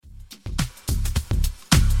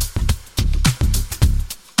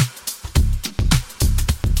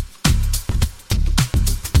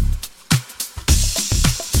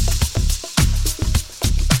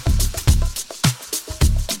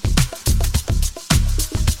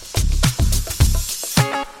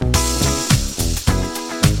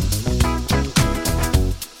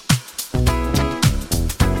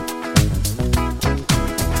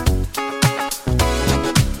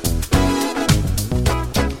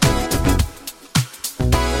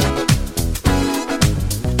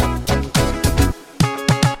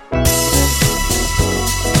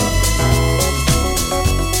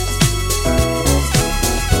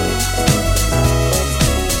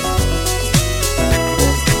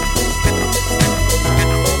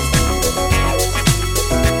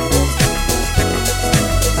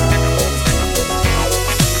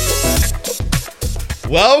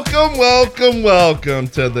Welcome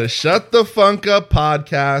to the Shut the Funk Up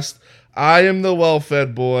podcast. I am the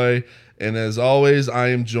well-fed boy, and as always, I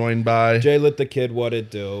am joined by... Jay-Lit the Kid, what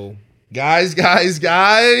it do? Guys,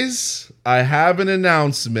 I have an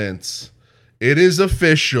announcement. It is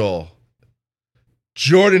official.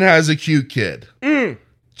 Jordan has a cute kid.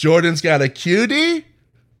 Jordan's got a cutie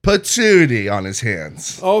patootie on his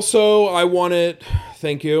hands. Also, I want it,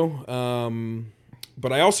 thank you,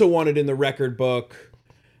 but I also wanted in the record book,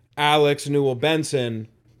 Alex Newell Benson,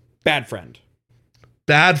 bad friend.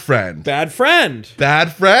 Bad friend. Bad friend.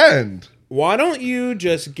 Bad friend. Why don't you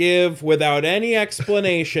just give, without any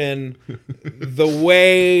explanation, the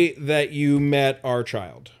way that you met our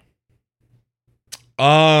child?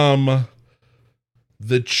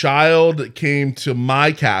 The child came to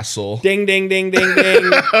my castle. Ding, ding, ding, ding, ding.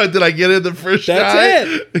 Did I get it the first try?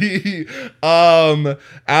 That's it.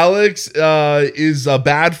 Alex is a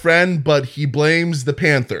bad friend, but he blames the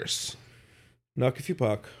Panthers. Nuck if you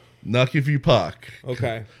puck. Nuck if you puck.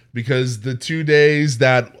 Okay. Because the 2 days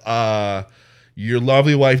that your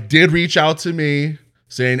lovely wife did reach out to me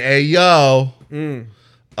saying, "Hey, yo,"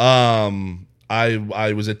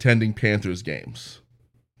 I was attending Panthers games.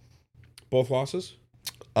 Both losses?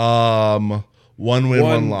 One win,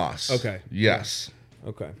 one loss. Okay. Yes.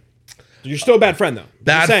 Okay. You're still a bad friend, though.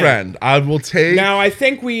 Bad friend. I will take... Now, I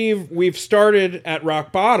think we've started at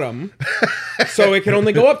rock bottom, so it can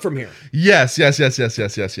only go up from here. Yes.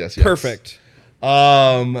 Perfect.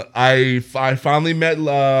 I finally met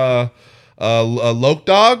Loke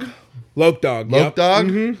Dog. Loke Dog.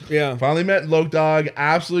 Mm-hmm. Yeah. Finally met Loke Dog.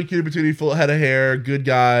 Absolutely cute opportunity, full head of hair, good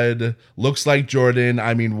guy, looks like Jordan.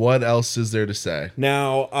 I mean, what else is there to say?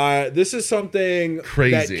 Now, this is something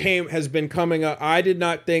crazy that has been coming up. I did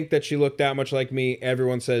not think that she looked that much like me.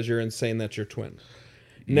 Everyone says you're insane, that's your twin.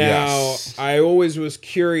 Now, yes. I always was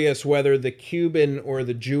curious whether the Cuban or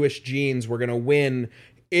the Jewish genes were going to win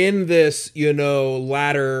in this,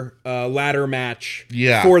 ladder match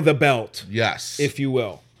for the belt. Yes. If you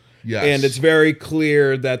will. Yes. And it's very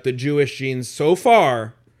clear that the Jewish genes so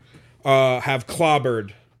far have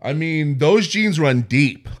clobbered. I mean, those genes run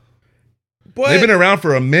deep. But they've been around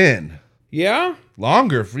for a min. Yeah?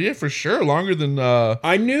 Longer. For sure. Longer than...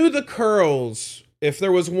 I knew the curls. If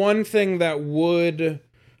there was one thing that would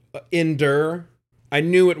endure, I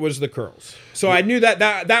knew it was the curls. So I knew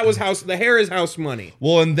that was house... The hair is house money.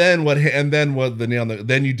 Well, and then what the nail...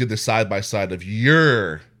 Then you did the side-by-side of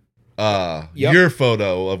your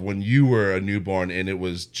photo of when you were a newborn, and it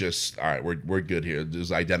was just, all right, we're good here. It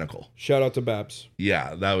was identical. Shout out to Babs.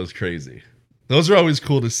 Yeah, that was crazy. Those are always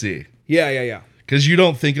cool to see. Yeah. Because you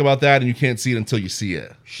don't think about that and you can't see it until you see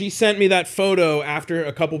it. She sent me that photo after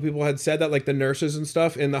a couple people had said that, like the nurses and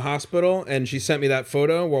stuff in the hospital, and she sent me that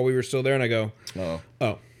photo while we were still there, and I go,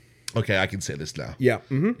 oh. Okay, I can say this now. Yeah.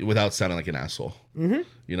 Mm-hmm. Without sounding like an asshole.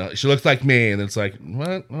 Mm-hmm. She looks like me, and it's like, what?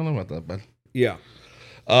 I don't know about that, but... Yeah.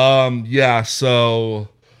 So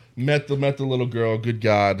met the little girl, good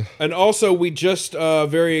God. And also we just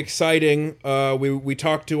very exciting, we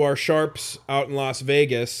talked to our sharps out in Las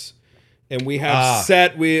Vegas, and we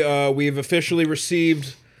have we've officially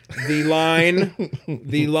received the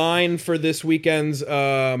line for this weekend's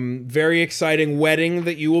very exciting wedding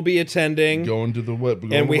that you will be attending. Going to the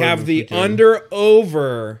wedding. And we have the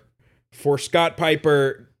under-over for Scott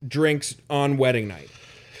Piper drinks on wedding night.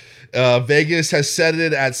 Vegas has set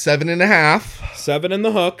it at 7.5. 7 in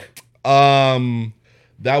the hook.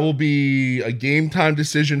 That will be a game time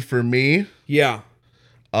decision for me. Yeah.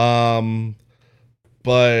 But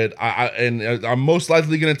I'm most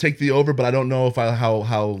likely going to take the over, but I don't know if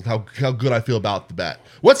how good I feel about the bet.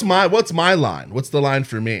 What's my line? What's the line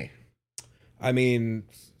for me? I mean,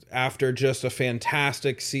 after just a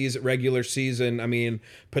fantastic regular season, I mean,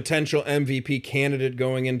 potential MVP candidate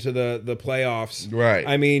going into the playoffs. Right.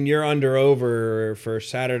 I mean, your under-over for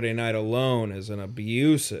Saturday night alone is an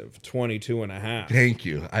abusive 22.5. Thank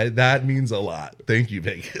you. That means a lot. Thank you,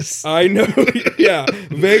 Vegas. I know. Yeah.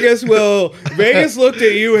 Vegas looked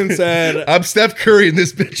at you and said, I'm Steph Curry in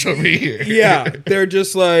this bitch over here. Yeah. They're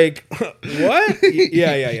just like, what?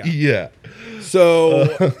 Yeah. Yeah.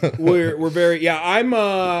 So we're very,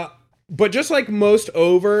 but just like most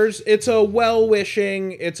overs, it's a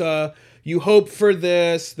well-wishing, you hope for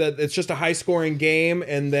this, that it's just a high-scoring game,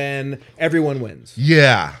 and then everyone wins.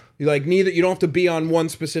 Yeah. You don't have to be on one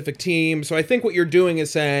specific team. So I think what you're doing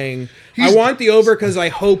is saying, I want the over because I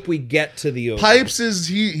hope we get to the over. Pipes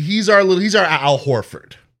he's our Al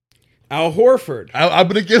Horford. Al Horford. I'm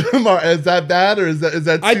going to give him is that bad or is that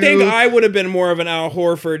too... I think I would have been more of an Al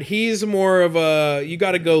Horford. He's more of a, you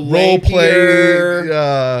got to go role play.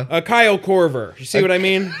 A Kyle Korver. You see what I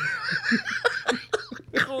mean?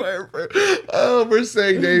 Oh, we're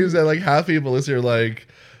saying names that like half people listen here like.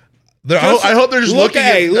 I hope they're just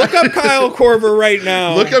looking. Look up Kyle Korver right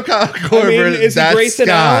now. Look up Kyle Korver. I mean, is he Grayson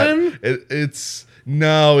Allen? It's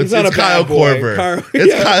Kyle Kyle Korver.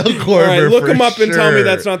 It's Kyle Korver. All right, look him up sure. and tell me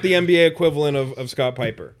that's not the NBA equivalent of Scott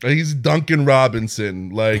Piper. He's Duncan Robinson.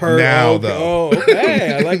 Now, though. Oh,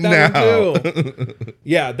 okay. I like that one too.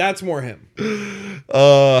 Yeah, that's more him.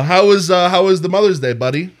 How was the Mother's Day,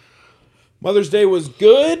 buddy? Mother's Day was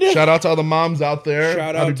good. Shout out to all the moms out there.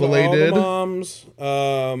 Shout out to all the moms.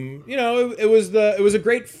 It was a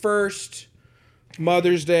great first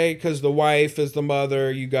Mother's Day because the wife is the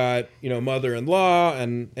mother. You got mother-in-law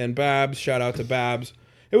and Babs. Shout out to Babs.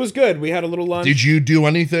 It was good. We had a little lunch. Did you do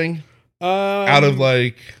anything out of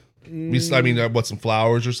some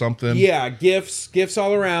flowers or something? Yeah, gifts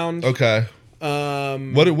all around. Okay.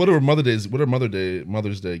 What are Mother's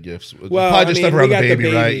Day gifts? Well, probably just stuff around the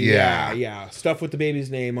baby, right? Yeah. Stuff with the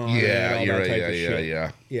baby's name on it. Yeah, all you're that right. type of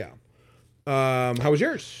shit. Yeah. How was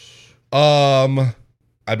yours?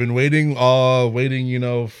 I've been waiting, for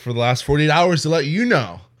the last 48 hours to let you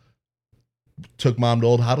know. Took mom to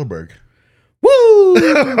Old Heidelberg.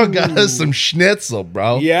 Woo! Got us some schnitzel,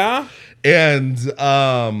 bro. Yeah. And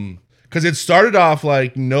because it started off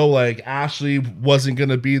Ashley wasn't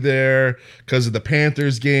gonna be there because of the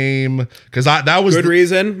Panthers game. Because that was good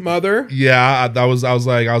reason, mother. Yeah, I was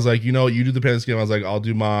like, you do the Panthers game. I was like, I'll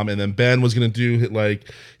do mom, and then Ben was gonna do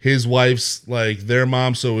his wife's their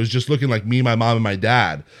mom. So it was just looking like me, my mom, and my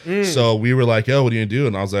dad. So we were like, yo, what are you gonna do?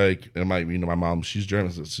 And I was like, my mom, she's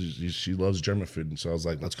German, so she loves German food, and so I was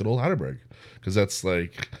like, let's go to Old Heidelberg because that's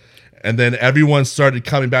And then everyone started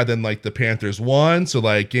coming back. Then the Panthers won, so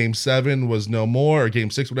game 7 was no more, or game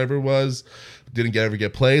 6, whatever it was, didn't ever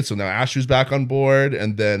get played. So now Ashley's back on board,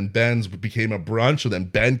 and then Ben's became a brunch. So then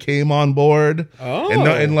Ben came on board. Oh, and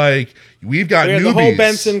we've got newbies. The whole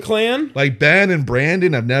Benson clan. Ben and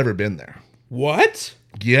Brandon have never been there. What?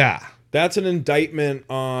 Yeah, that's an indictment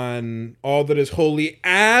on all that is holy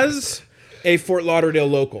as a Fort Lauderdale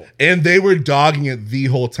local. And they were dogging it the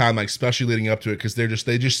whole time, especially leading up to it, because they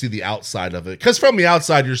just see the outside of it. Because from the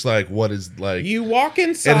outside, you're just like, what is You walk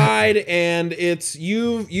inside, and it's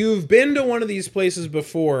you've been to one of these places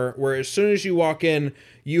before, where as soon as you walk in,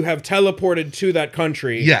 you have teleported to that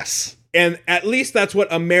country. Yes. And at least that's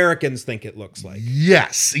what Americans think it looks like.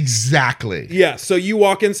 Yes, exactly. Yeah. So you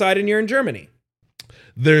walk inside, and you're in Germany.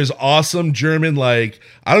 There's awesome German, I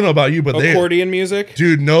don't know about you, but accordion music,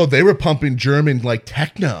 dude. No, they were pumping German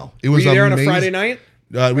techno. It was. Were you there amazing. On a Friday night?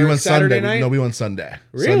 We went Saturday Sunday. No, we went Sunday.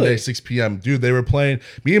 Really? Sunday, 6 p.m. Dude, they were playing.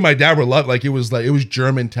 Me and my dad were it was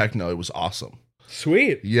German techno. It was awesome.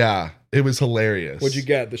 Sweet. Yeah, it was hilarious. What'd you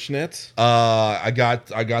get? The schnitz? I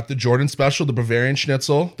got the Jordan special, the Bavarian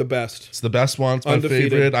schnitzel. The best. It's the best one. It's my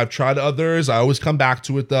favorite. I've tried others. I always come back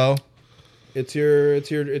to it though. It's your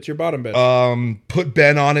bottom bitch. Put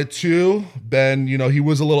Ben on it too. Ben, he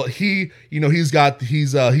was a little he's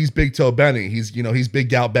big toe Benny. He's big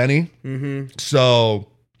gout Benny. Mm-hmm. So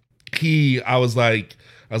I was like,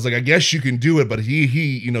 I guess you can do it, but he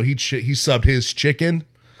subbed his chicken.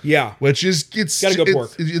 Yeah, which is gotta go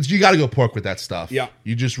pork. You gotta go pork with that stuff. Yeah,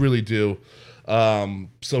 you just really do.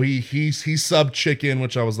 So he subbed chicken,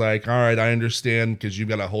 which I was like, all right, I understand because you've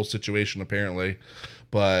got a whole situation apparently,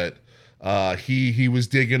 but. He was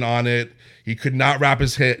digging on it. He could not wrap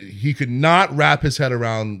his head. He could not wrap his head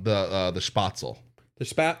around the spatzel. The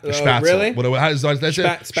spatzel. Really? What is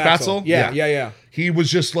that? Spatzel? Yeah. He was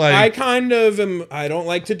just like. I kind of am. I don't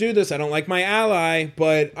like to do this. I don't like my ally,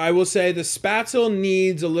 but I will say the spatzel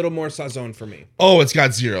needs a little more sazon for me. Oh, it's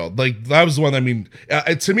got zero. That was the one. I mean,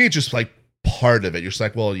 to me, it's just part of it. You're just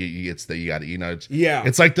like, well, you got it. Yeah.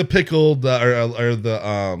 It's like the pickled or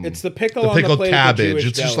the It's the pickle on the plate cabbage.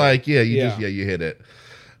 It's just like you hit it.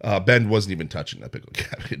 Ben wasn't even touching that pickled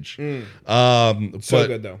cabbage. So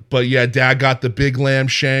good though. But yeah, Dad got the big lamb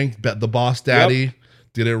shank. The Boss Daddy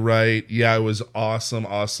did it right. Yeah, it was awesome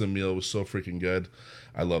meal. It was so freaking good.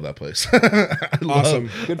 I love that place. Awesome.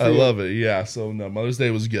 Good for you. I love it. Yeah. So no, Mother's Day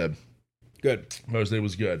was good. Good. Mother's Day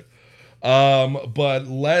was good. But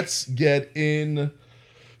let's get in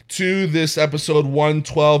to this episode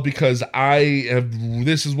 112 because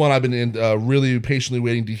this is one I've been really patiently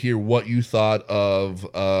waiting to hear what you thought of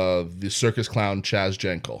the circus clown Chaz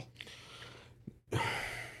Jankel.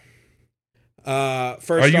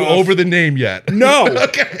 First, are you over the name yet? No.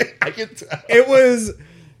 Okay, I can tell. It was.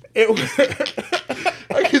 Even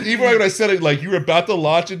when I said it, you were about to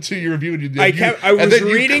launch into your review, and I was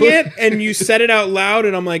reading it, and you said it out loud,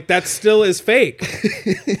 and I'm like, that still is fake.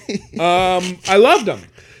 I loved him.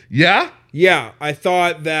 Yeah? Yeah. I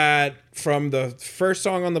thought that from the first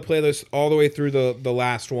song on the playlist all the way through the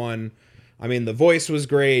last one. I mean, the voice was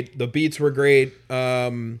great. The beats were great.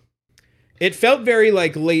 It felt very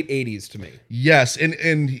like late 80s to me. Yes, and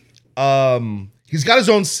he's got his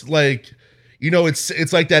own like,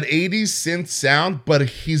 it's like that 80s synth sound, but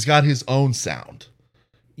he's got his own sound.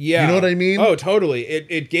 Yeah. You know what I mean? Oh, totally.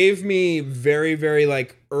 It gave me very, very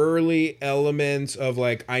like early elements of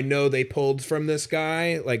like, I know they pulled from this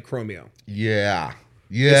guy, like Chromeo. Yeah.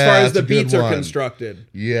 Yeah. As far as the beats are constructed.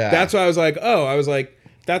 Yeah. That's why I was like,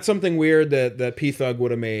 that's something weird that P Thug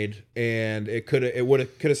would have made, and it could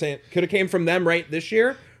have came from them right this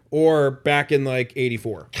year or back in like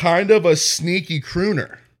 84. Kind of a sneaky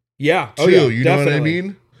crooner. Yeah. Too, you know what I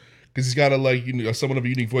mean? Because he's got somewhat of a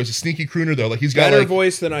unique voice. A sneaky crooner though, like he's got better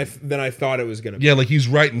voice than I thought it was gonna be. Yeah, like he's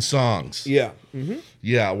writing songs. Yeah. Mm-hmm.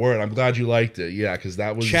 Yeah, word. I'm glad you liked it. Yeah, because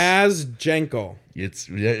that was Chaz Jankel.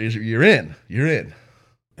 You're in.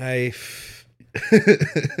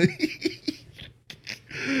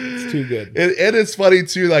 It's too good. And it's funny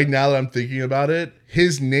too, like now that I'm thinking about it,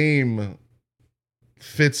 his name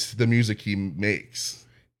fits the music he makes.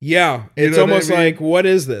 Yeah. It's almost like, what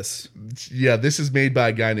is this? Yeah, this is made by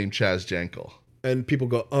a guy named Chaz Jankel. And people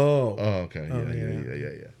go, oh. Oh, okay.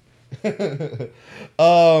 Yeah.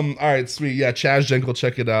 All right, sweet. Yeah, Chaz Jankel,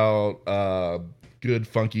 check it out. Good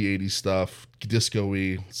funky 80s stuff.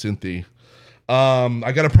 Disco-y, synthy.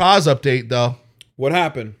 I got a Praz update though. What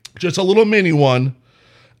happened? Just a little mini one.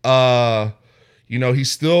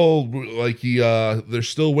 He's still like they're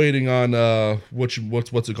still waiting on what's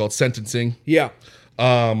it called, sentencing. Yeah.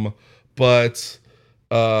 But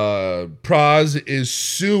Praz is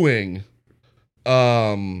suing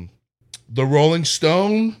the Rolling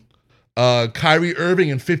Stone, Kyrie Irving,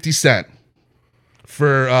 and 50 Cent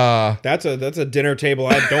for that's a dinner table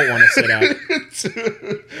I don't want to sit at.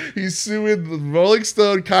 He's suing the Rolling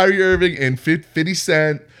Stone, Kyrie Irving, and 50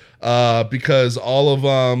 Cent because all of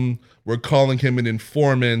them were calling him an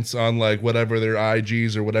informant on like whatever their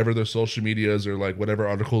IGs or whatever their social medias or like whatever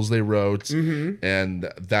articles they wrote,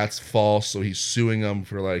 and that's false. So he's suing them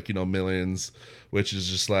for like millions, which is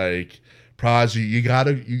just like, Praz, you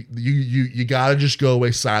gotta just go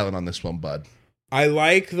away silent on this one, bud. I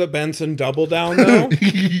like the Benson double down though,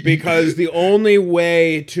 because the only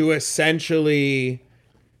way to essentially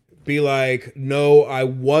be like, no, I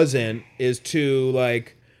wasn't, is to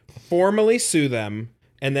like formally sue them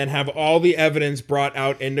and then have all the evidence brought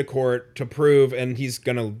out into court to prove, and he's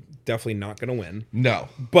definitely not gonna win. No.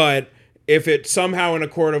 But if it somehow in a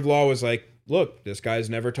court of law was like, look, this guy's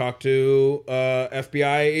never talked to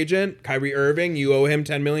FBI agent Kyrie Irving, you owe him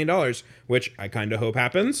 $10 million, which I kind of hope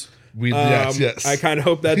happens. Yes. I kind of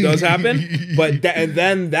hope that does happen. But and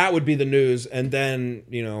then that would be the news, and then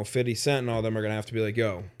 50 Cent and all them are gonna have to be like,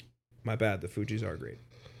 yo, my bad, the Fujis are great.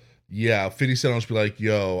 Yeah, 50 Cent will just be like,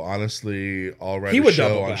 yo, honestly, I'll write a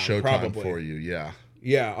show on Showtime for you. Yeah.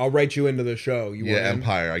 Yeah, I'll write you into the show. You want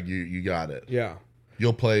Empire, you got it. Yeah.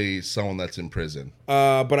 You'll play someone that's in prison.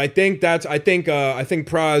 But I think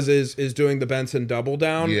Praz is doing the Benson double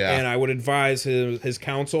down. Yeah. And I would advise his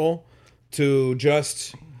counsel to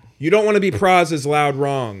just, you don't want to be Praz's loud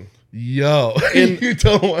wrong. Yo, you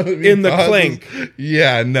don't want to be in the clink.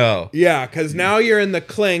 Yeah, no. Yeah, because now you're in the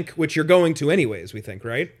clink, which you're going to anyways, we think,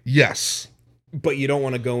 right? Yes. But you don't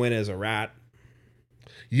want to go in as a rat.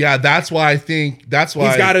 Yeah, that's why he's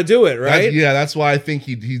got to do it, right? That's why I think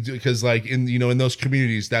he because like in those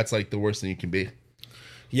communities, that's like the worst thing you can be.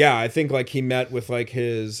 Yeah, I think like he met with like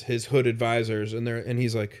his hood advisors and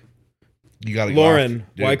he's like, you got to Lauren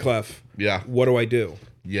Wyclef. Yeah. What do I do?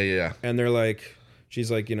 Yeah. And they're like, she's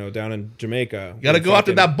like, down in Jamaica. You got to go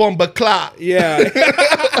after that bomba clot. Yeah.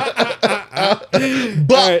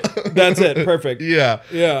 But right, that's it. Perfect. Yeah.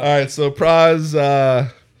 All right. So Praz,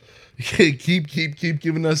 keep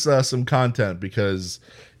giving us some content, because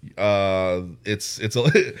it's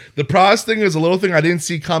the Praz thing is a little thing I didn't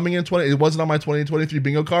see coming in it wasn't on my 2023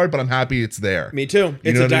 bingo card, but I'm happy it's there. Me too.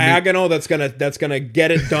 It's a diagonal that's gonna get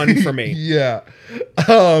it done for me. Yeah.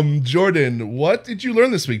 Jordan, what did you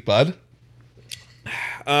learn this week, bud?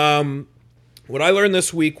 What I learned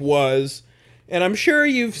this week was, and I'm sure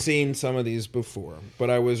you've seen some of these before, but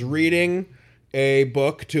I was reading a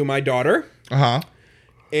book to my daughter. Uh-huh.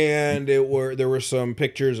 And there were some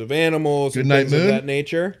pictures of animals and things of that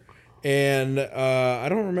nature. And I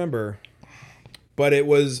don't remember. But it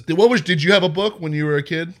was... Did you have a book when you were a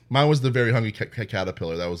kid? Mine was The Very Hungry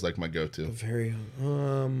Caterpillar. That was like my go-to.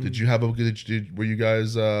 Did you have were you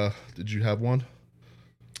guys... did you have one?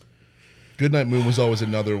 Goodnight Moon was always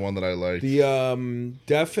another one that I liked.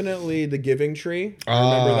 Definitely The Giving Tree. I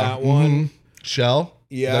remember that one. Mm-hmm. Shell?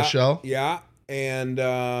 Yeah. Is that Shell? Yeah. And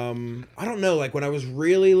I don't know, like when I was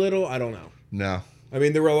really little, I don't know. No. I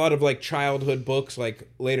mean, there were a lot of like childhood books like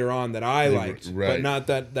later on that I liked, right. but not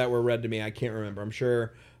that were read to me. I can't remember. I'm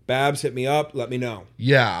sure Babs, hit me up. Let me know.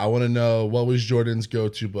 Yeah, I want to know what was Jordan's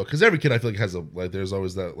go-to book, because every kid I feel like has a like. There's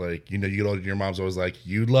always that like, you know, you get older, your mom's always like,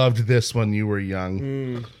 you loved this when you were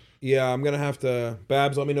young. Yeah, I'm gonna have to.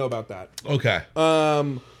 Babs, let me know about that. Okay.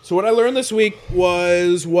 So what I learned this week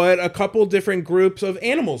was what a couple different groups of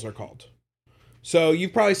animals are called. So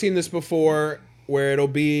you've probably seen this before, where it'll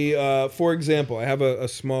be, for example, I have a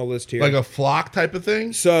small list here. Like a flock type of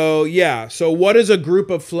thing? So, yeah. So what is a group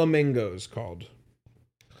of flamingos called?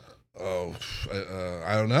 Oh,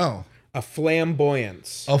 I don't know. A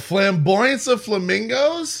flamboyance. A flamboyance of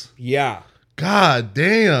flamingos? Yeah. God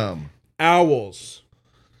damn. Owls.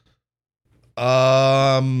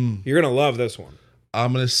 You're going to love this one.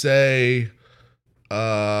 I'm going to say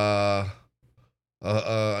a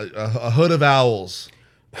hood of owls.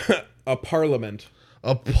 A parliament.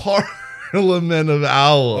 A parliament of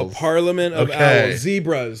owls. A parliament of owls.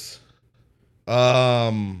 Zebras.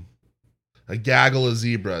 A gaggle of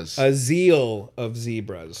zebras. A zeal of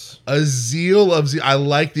zebras. A zeal of I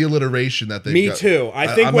like the alliteration that they. Me too. I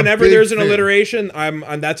think whenever there's an alliteration, I'm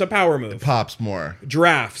that's a power move. It pops more.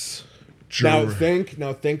 Giraffes. Now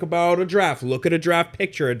think about a giraffe. Look at a giraffe.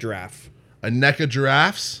 Picture a giraffe. A neck of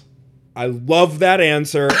giraffes. I love that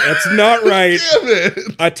answer. It's not right. Damn it.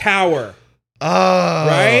 A tower.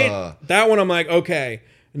 Right? That one I'm like, okay.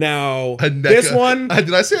 Now, this one...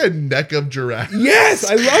 Did I say a neck of giraffe? Yes,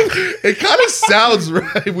 I love it. It kind of sounds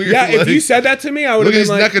right. Weird. Yeah, if you said that to me, I would have been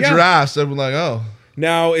like, neck of giraffes. I'd be like, oh.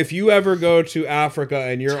 Now, if you ever go to Africa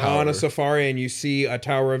and you're on a safari and you see a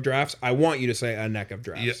tower of giraffes, I want you to say a neck of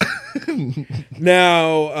giraffes. Yeah.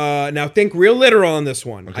 Now think real literal on this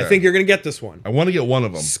one. Okay. I think you're going to get this one. I want to get one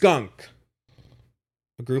of them. Skunk.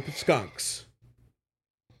 A group of skunks.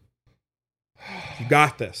 You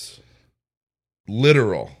got this.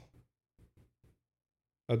 Literal.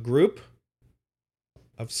 A group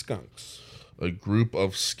of skunks. A group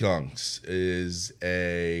of skunks is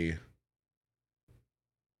a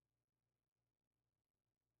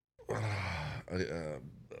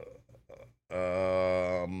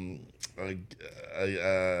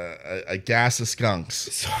gas of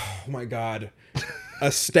skunks. Oh my God.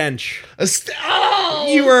 A stench. Oh!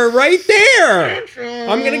 You were right there.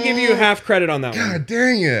 I'm going to give you half credit on that one. God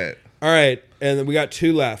dang it. All right. And then we got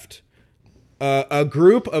two left. A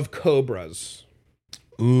group of cobras.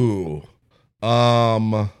 Ooh.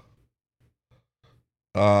 Oh,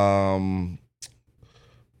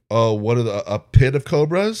 what are a pit of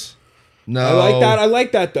cobras? No. I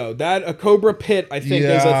like that though. That a cobra pit, I think,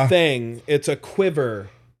 is a thing. It's a quiver.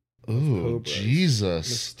 Ooh, Jesus.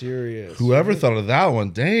 Mysterious. Whoever thought of that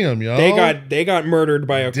one? Damn, yo. They got murdered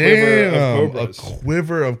by a quiver of cobras. A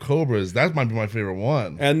quiver of cobras. That might be my favorite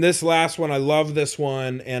one. And this last one, I love this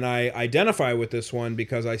one, and I identify with this one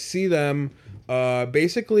because I see them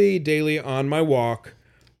basically daily on my walk.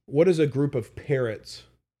 What is a group of parrots?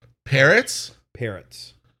 Parrots?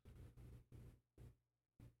 Parrots.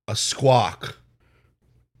 A squawk.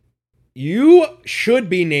 You should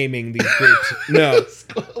be naming these groups. No.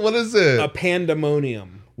 What is it? A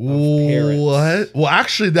pandemonium of parrots. What? Well,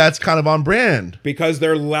 actually, that's kind of on brand. Because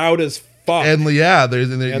they're loud as fuck. And yeah,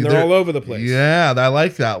 they're all over the place. Yeah, I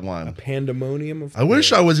like that one. A pandemonium of parrots. I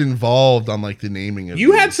wish I was involved on like the naming of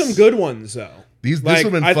You had some good ones, though. This would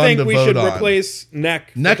have been fun to vote on. I think we should replace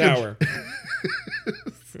neck tower.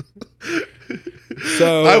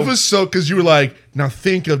 So I was because you were like, now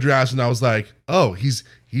think of giraffes, and I was like, oh, he's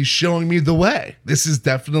showing me the way. This is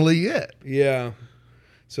definitely it. Yeah.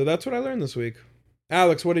 So that's what I learned this week.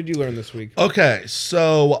 Alex, what did you learn this week? Okay,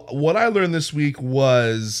 so what I learned this week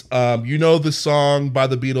was, you know the song by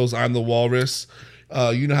the Beatles, I'm the Walrus?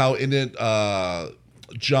 You know how in it,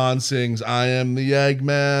 John sings, I am the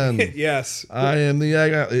Eggman. Yes. I am the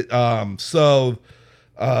Eggman.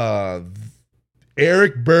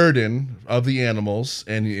 Eric Burden of the Animals,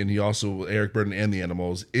 and he also, Eric Burden and the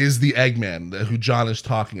Animals, is the Eggman who John is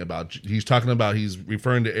talking about. He's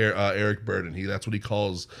referring to Eric Burden. That's what he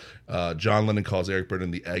calls, John Lennon calls Eric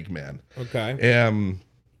Burden the Eggman. Okay. And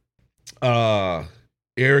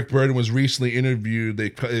Eric Burden was recently interviewed. They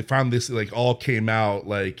found this, like, all came out,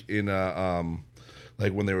 like, in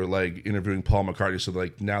like when they were, like, interviewing Paul McCartney. So,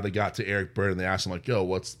 like, now they got to Eric Burden, they asked him, like, yo,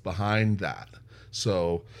 what's behind that?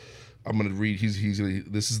 So I'm going to read,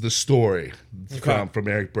 this is the story from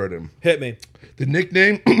Eric Burden. Hit me. The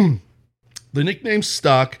nickname The nickname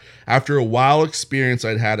stuck after a wild experience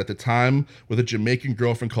I'd had at the time with a Jamaican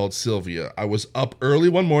girlfriend called Sylvia. I was up early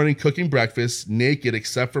one morning cooking breakfast, naked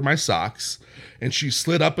except for my socks, and she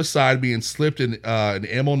slid up beside me and slipped an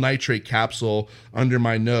amyl nitrate capsule under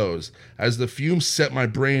my nose. As the fumes set my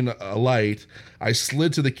brain alight, I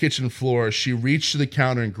slid to the kitchen floor. She reached to the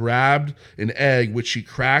counter and grabbed an egg, which she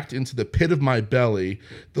cracked into the pit of my belly.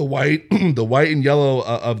 The white and yellow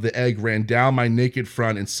of the egg ran down my naked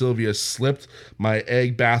front, and Sylvia slipped my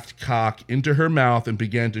egg-bathed cock into her mouth and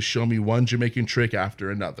began to show me one Jamaican trick after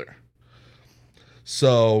another.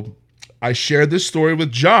 So I shared this story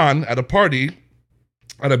with John at a party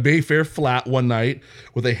at a Bayfair flat one night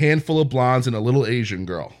with a handful of blondes and a little Asian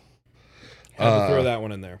girl. Had to throw that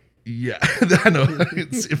one in there. Yeah, I know.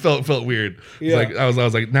 It felt weird. Yeah. I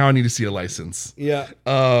was like, now I need to see a license. Yeah.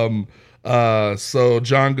 So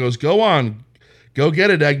John goes, go on, go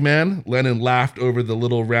get it, Eggman. Lennon laughed over the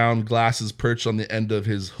little round glasses perched on the end of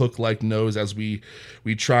his hook-like nose as we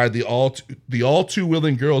tried the all too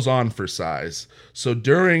willing girls on for size. So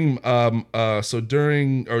to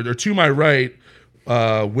my right,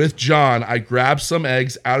 with John, I grabbed some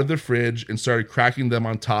eggs out of the fridge and started cracking them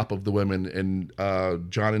on top of the women. And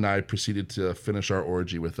John and I proceeded to finish our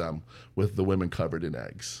orgy with them, with the women covered in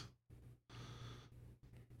eggs.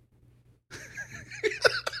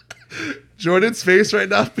 Jordan's face right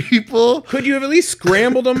now, people. Could you have at least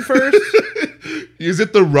scrambled them first? Is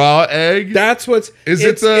it the raw egg? That's what's. Is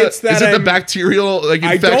it the bacterial like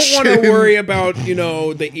infection? I don't want to worry about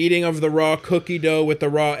the eating of the raw cookie dough with the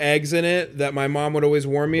raw eggs in it that my mom would always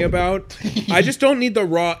warn me about. I just don't need the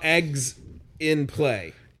raw eggs in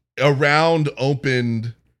play around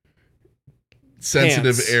opened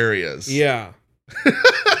sensitive areas. Yeah,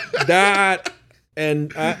 that.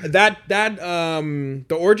 And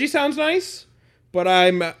the orgy sounds nice, but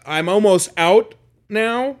I'm almost out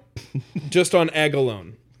now, just on egg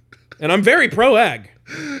alone, and I'm very pro egg.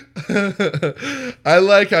 I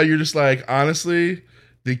like how you're just like, honestly,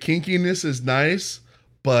 the kinkiness is nice,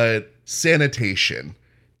 but sanitation.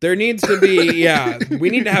 There needs to be, we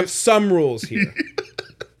need to have some rules here.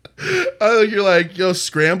 You're like, yo,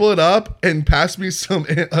 scramble it up and pass me some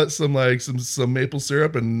maple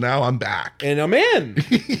syrup, and now I'm back. And I'm in.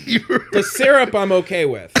 The syrup I'm okay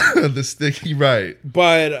with. The sticky, right.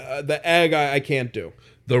 But the egg I can't do.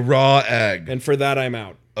 The raw egg. And for that, I'm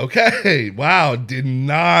out. Okay. Wow. Did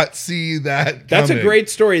not see that That's coming. a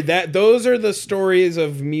great story. Those are the stories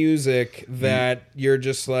of music that you're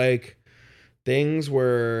just like, things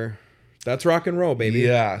were... That's rock and roll, baby.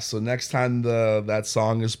 Yeah. So next time that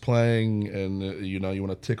song is playing, and you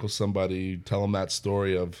want to tickle somebody, tell them that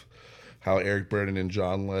story of how Eric Burdon and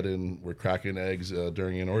John Lennon were cracking eggs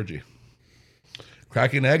during an orgy.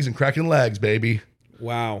 Cracking eggs and cracking legs, baby.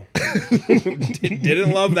 Wow.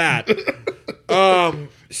 Didn't love that.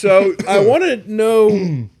 So I want to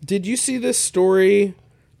know, did you see this story?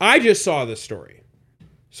 I just saw this story.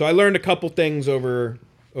 So I learned a couple things over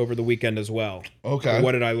the weekend as well. Okay.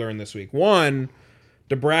 What did I learn this week? One,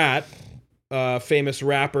 Brat, famous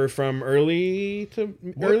rapper from early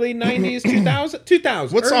 90s,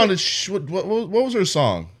 2000. What song what was her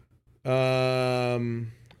song?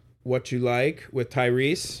 What You Like with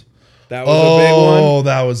Tyrese. That was a big one. Oh,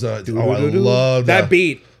 that was I love that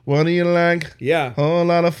beat. What do you like? Yeah. Whole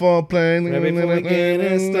lot of foreplay.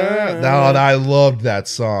 I loved that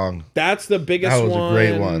song. That's the biggest that was one, a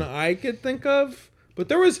great one I could think of. But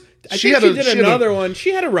there was, she did one.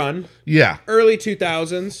 She had a run. Yeah. Early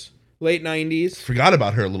 2000s, late 90s. Forgot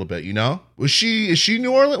about her a little bit, Is she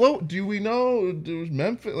New Orleans? Well, do we know?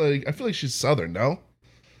 Memphis? Like, I feel like she's Southern, no?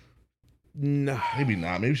 No. Maybe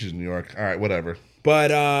not. Maybe she's New York. All right, whatever. But,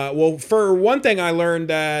 for one thing, I learned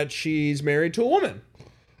that she's married to a woman.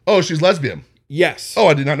 Oh, she's lesbian. Yes. Oh,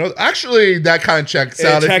 I did not know. Actually, that kind of checks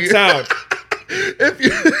out. It checks out.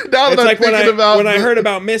 Now that I'm thinking when I heard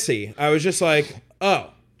about Missy, I was just like, oh.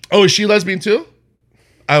 Oh, is she lesbian too?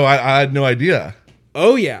 Oh, I had no idea.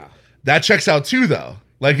 Oh, yeah. That checks out too, though.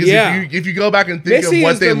 Like, if you go back and think Missy of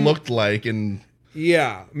what they looked like, and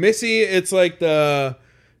yeah, Missy, it's like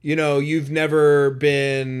you've never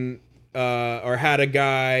been or had a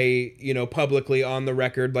guy, publicly on the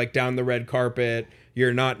record, like down the red carpet.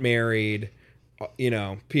 You're not married.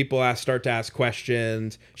 People start to ask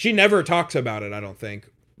questions. She never talks about it, I don't think.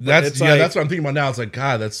 That's what I'm thinking about now. It's like,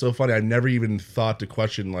 God, that's so funny. I never even thought to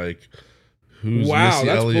question, like, who's Missy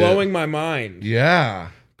Elliott? Blowing my mind.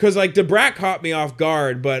 Yeah. Because, like, Brat caught me off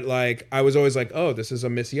guard, but, like, I was always like, oh, this is a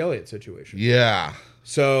Missy Elliott situation. Yeah.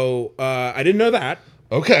 So, I didn't know that.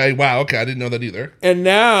 Okay. Wow. Okay. I didn't know that either. And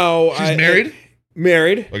now... She's married?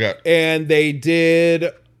 Married. Okay. And they did...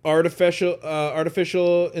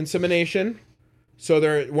 artificial insemination.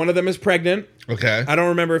 So one of them is pregnant. Okay. I don't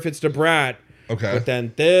remember if it's the Brat. Okay. But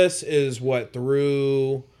then this is what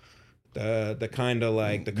threw the kind of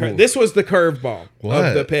like this was the curveball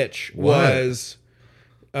of the pitch was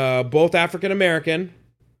both African American,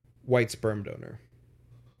 white sperm donor.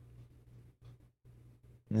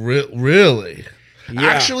 Really? Yeah.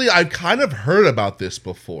 Actually, I've kind of heard about this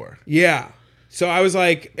before. Yeah. So I was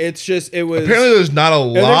like, it was apparently there's not a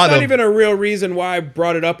lot there's of. not even a real reason why I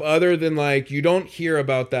brought it up other than like you don't hear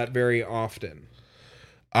about that very often.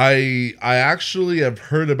 I actually have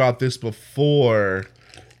heard about this before.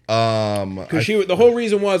 Because the whole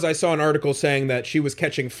reason was I saw an article saying that she was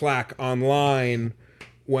catching flack online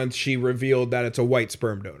once she revealed that it's a white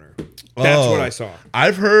sperm donor. That's what I saw.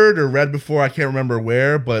 I've heard or read before, I can't remember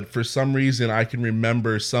where, but for some reason I can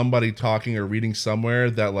remember somebody talking or reading somewhere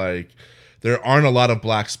that like there aren't a lot of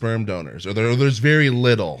black sperm donors, or there's very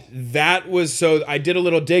little. That was so I did a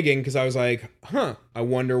little digging because I was like, I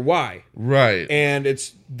wonder why. Right. And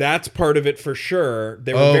that's part of it for sure.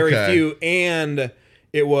 There were very few, and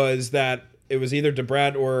it was either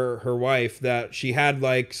Debrat or her wife that she had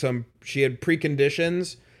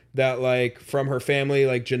preconditions that like from her family,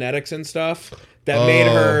 like genetics and stuff, that made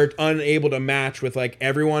her unable to match with like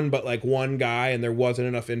everyone but like one guy, and there wasn't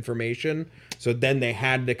enough information. So then they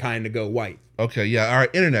had to kind of go white. Okay, yeah. All right,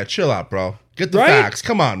 internet, chill out, bro. Get the facts.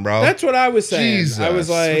 Come on, bro. That's what I was saying. Jesus. I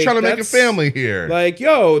was like, we're trying to make a family here. Like,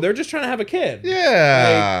 yo, they're just trying to have a kid.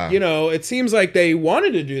 Yeah. Like, it seems like they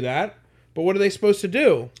wanted to do that, but what are they supposed to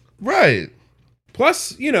do? Right.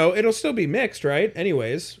 Plus, it'll still be mixed, right?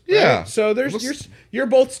 Anyways. Right? Yeah. So you're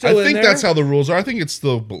both still in there. I think that's how the rules are. I think it's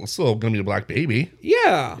still going to be a black baby.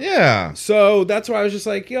 Yeah. Yeah. So that's why I was just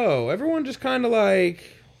like, yo, everyone just kind of like,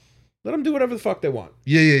 let them do whatever the fuck they want.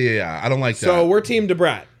 Yeah. I don't like that. So we're Team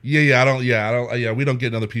Debrat. Yeah, we don't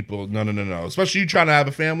get other people. No. Especially you trying to have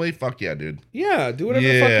a family. Fuck yeah, dude. Yeah, do whatever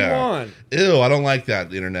the fuck you want. Ew, I don't like that,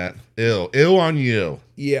 the internet. Ew on you.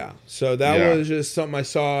 Yeah. So that was just something I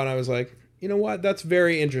saw, and I was like, you know what? That's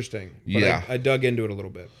very interesting. But I dug into it a little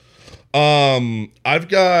bit. I've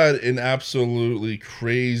got an absolutely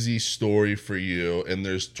crazy story for you, and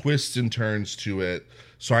there's twists and turns to it.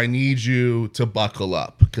 So I need you to buckle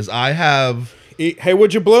up because I have. Hey,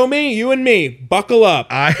 would you blow me? You and me, buckle up.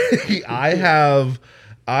 I have.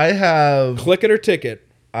 Click it or ticket.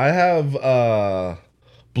 I have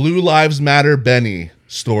Blue Lives Matter Benny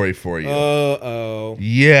story for you. Uh-oh.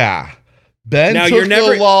 Yeah. Ben took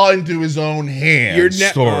the law into his own hands.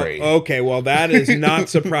 Story. Okay, well that is not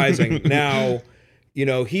surprising. Now,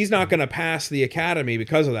 he's not going to pass the academy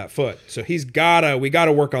because of that foot. So we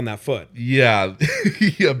gotta work on that foot. Yeah,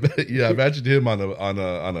 Imagine him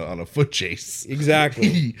on a foot chase.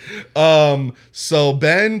 Exactly. So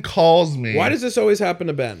Ben calls me. Why does this always happen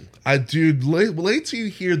to Ben? Dude, wait till you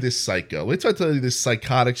hear this psycho. Wait till I tell you this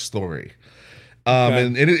psychotic story.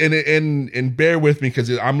 And bear with me because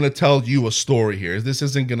I'm going to tell you a story here. This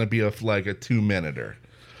isn't going to be like a 2-minuter.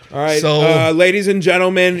 All right, so ladies and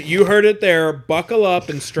gentlemen, you heard it there. Buckle up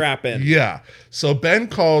and strap in. Yeah. So Ben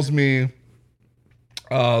calls me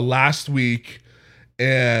last week,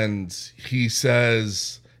 and he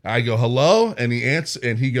says, I go, hello? And he answers,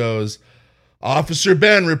 and he goes, Officer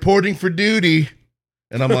Ben reporting for duty.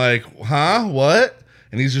 And I'm like, huh? What?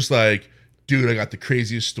 And he's just like, dude, I got the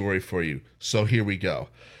craziest story for you. So here we go.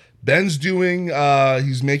 Ben's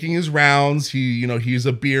he's making his rounds. He's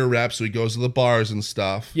a beer rep, so he goes to the bars and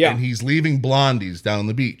stuff. Yeah. And he's leaving blondies down on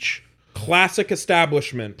the beach. Classic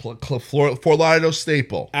establishment. Fort Lauderdale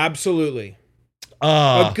staple. Absolutely.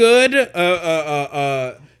 A good,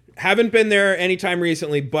 haven't been there anytime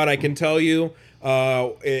recently, but I can tell you,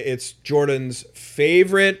 it's Jordan's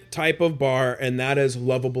favorite type of bar, and that is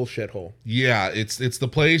lovable shithole. Yeah, it's the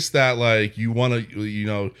place that like you want to,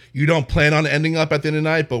 you don't plan on ending up at the end of the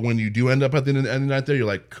night, but when you do end up at the end of the night there, you're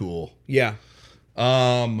like, cool. Yeah.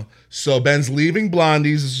 So Ben's leaving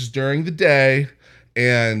Blondie's. This is during the day,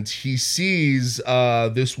 and he sees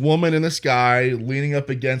this woman and this guy leaning up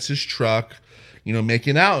against his truck,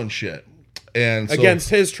 making out and shit. And so, against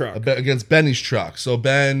his truck. Against Benny's truck. So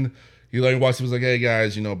Ben, he walks up and was like, hey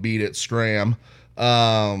guys, beat it, scram.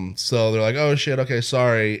 So they're like, oh shit, okay,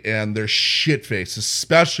 sorry. And they're shit-faced,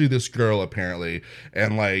 especially this girl apparently.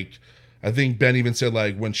 And like, I think Ben even said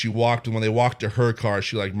like when they walked to her car,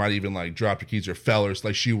 she like might even like dropped her keys or fell, or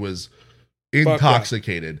like she was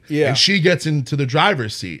intoxicated. Yeah. And she gets into the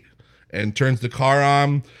driver's seat and turns the car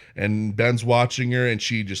on, and Ben's watching her, and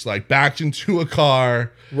she just like backs into a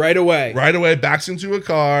car. Right away, backs into a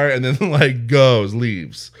car, and then like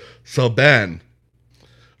leaves. So Ben,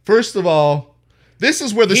 first of all, This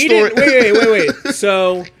is where the He story... didn't, wait.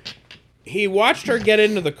 So he watched her get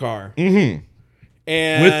into the car. Mm-hmm.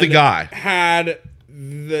 And with the guy. Had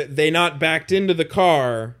they not backed into the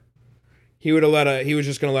car, he was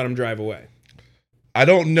just going to let him drive away. I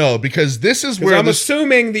don't know, because this is where... I'm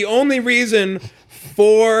assuming the only reason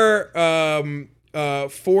for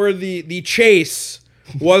the chase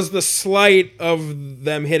was the slight of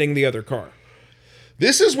them hitting the other car.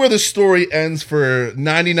 This is where the story ends for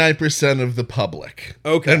 99% of the public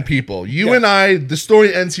and people. You and I, the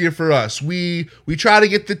story ends here for us. We try to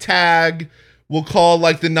get the tag. We'll call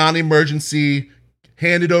like the non-emergency,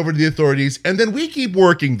 hand it over to the authorities, and then we keep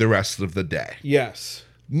working the rest of the day. Yes.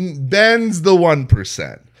 Ben's the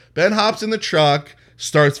 1%. Ben hops in the truck,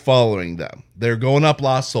 starts following them. They're going up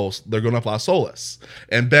Las Olas.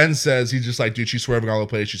 And Ben says, he's just like, dude, she's swerving all over the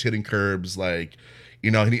place. She's hitting curbs, like... You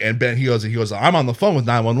know, and Ben, he goes, I'm on the phone with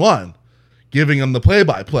 911, giving him the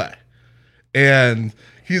play-by-play. And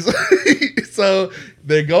he's so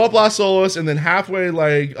they go up Las Olas, and then halfway,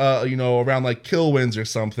 like, around like Kilwins or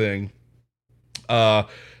something,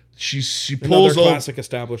 she pulls over. Classic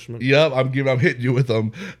establishment. Yep, I'm hitting you with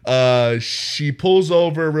them. She pulls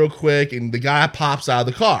over real quick, and the guy pops out of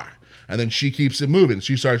the car. And then she keeps it moving.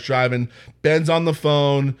 She starts driving. Ben's on the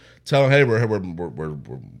phone, telling, hey, we're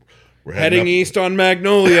heading east on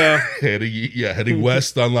Magnolia. heading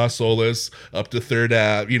west on Las Olas, up to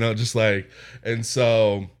 3rd Ave, just like, and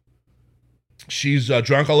so she's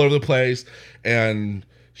drunk all over the place, and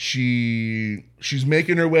she's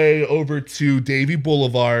making her way over to Davie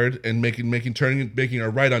Boulevard and making a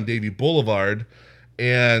right on Davie Boulevard,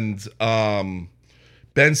 and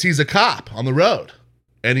Ben sees a cop on the road,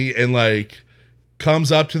 and he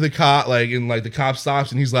comes up to the cop, the cop stops,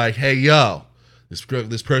 and he's like, hey, yo.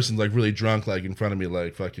 This person's like really drunk, like in front of me,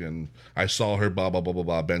 like fucking. I saw her, blah blah blah blah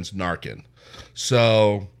blah. Ben's narking.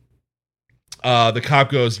 So, the cop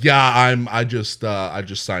goes, "Yeah, I just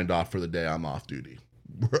signed off for the day. I'm off duty.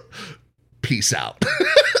 Peace out."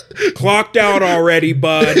 Clocked out already,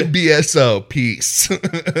 bud. BSO, peace.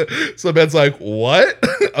 So Ben's like, what?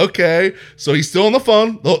 Okay. So he's still on the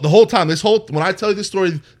phone the whole time. When I tell you this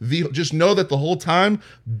story, just know that the whole time,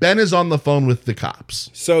 Ben is on the phone with the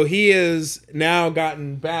cops. So he is now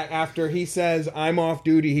gotten back after he says, I'm off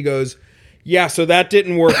duty. He goes, yeah, so that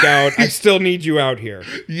didn't work out. I still need you out here.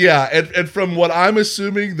 Yeah. And from what I'm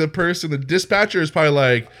assuming, the dispatcher is probably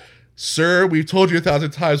like, sir, we've told you 1,000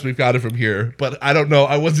 times we've got it from here, but I don't know.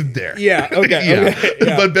 I wasn't there. Yeah, okay. Yeah. Okay,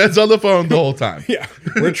 yeah. But Ben's on the phone the whole time. Yeah.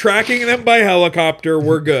 We're tracking them by helicopter.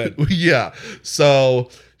 We're good. Yeah. So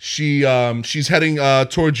she's heading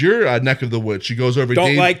towards your neck of the woods. She goes over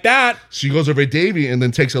Don't like that. She goes over Davie and then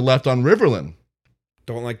takes a left on Riverland.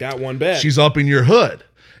 Don't like that one bit. She's up in your hood.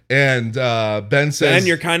 And Ben says, Ben,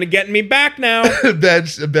 you're kind of getting me back now.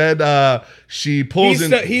 She pulls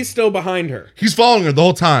in. He's still behind her. He's following her the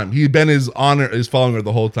whole time. Ben is following her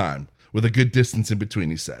the whole time with a good distance in between,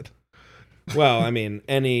 he said. Well, I mean,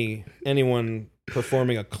 anyone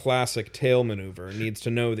performing a classic tail maneuver needs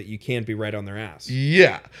to know that you can't be right on their ass.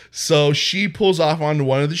 Yeah. So she pulls off onto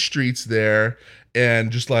one of the streets there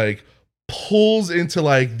and just like pulls into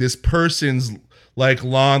like this person's like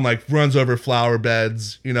lawn, like runs over flower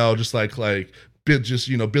beds, just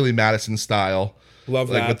Billy Madison style. Love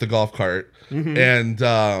like that. with the golf cart. Mm-hmm.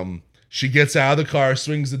 And she gets out of the car,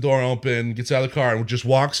 swings the door open, gets out of the car, and just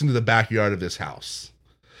walks into the backyard of this house.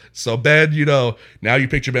 So Ben, now you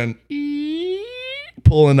picture Ben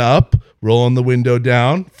pulling up, rolling the window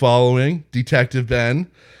down, following Detective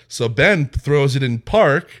Ben. So Ben throws it in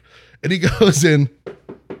park, and he goes in,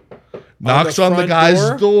 knocks on the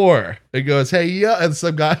guy's door. It goes, hey, yeah, and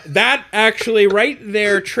some guy. That actually, right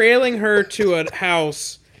there, trailing her to a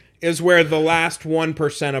house is where the last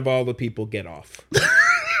 1% of all the people get off.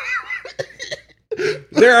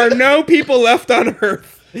 There are no people left on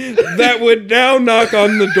Earth that would now knock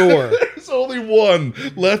on the door. There's only one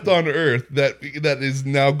left on Earth that is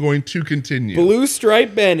now going to continue. Blue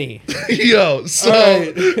Stripe Benny. Yo,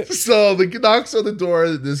 so the knocks on the door.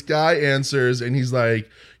 This guy answers, and he's like,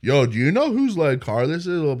 yo, do you know whose like car this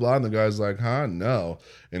is? Blah, blah. And the guy's like, huh? No.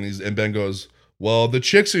 And Ben goes, well, the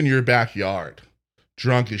chick's in your backyard,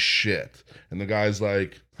 drunk as shit. And the guy's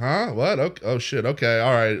like, huh? What? Okay. Oh shit. Okay.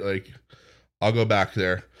 All right. Like, I'll go back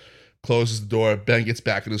there. Closes the door. Ben gets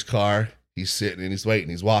back in his car. He's sitting and he's waiting.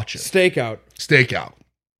 He's watching. Stakeout.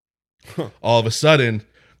 Huh. All of a sudden,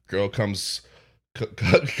 girl comes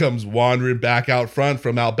wandering back out front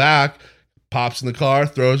from out back, pops in the car,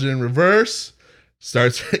 throws it in reverse.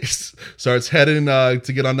 Starts heading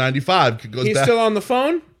to get on 95. He's still on the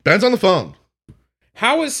phone? Ben's on the phone.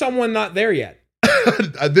 How is someone not there yet?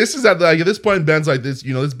 this is at this point, Ben's like this,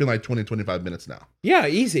 it's been like 20, 25 minutes now. Yeah,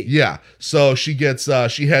 easy. Yeah. So she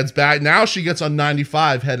heads back. Now she gets on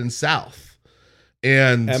 95 heading south.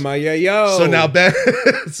 And M-I-A-Yo. So now Ben,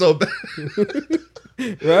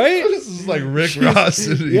 right? This is like Rick Ross.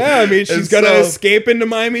 Yeah, I mean, she's gonna escape into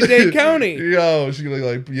Miami-Dade County. She's gonna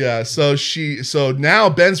like, yeah. So now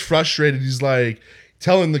Ben's frustrated. He's like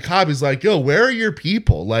telling the cop, he's like, yo, where are your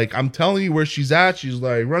people? Like, I'm telling you where she's at. She's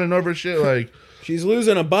like running over shit. Like, she's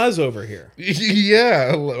losing a buzz over here.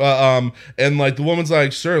 Yeah. And like the woman's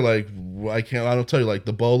like, sir, like, I don't tell you, like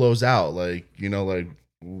the bolo's out. Like, like,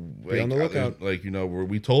 be on the lookout. Like,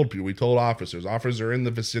 we told officers are in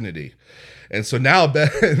the vicinity. And so now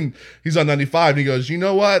Ben, he's on 95 and he goes, you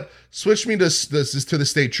know what? Switch me to the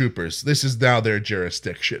state troopers. This is now their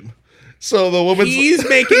jurisdiction. So the woman's he's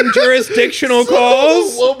making jurisdictional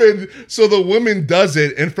calls. So the woman does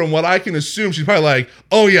it, and from what I can assume, she's probably like,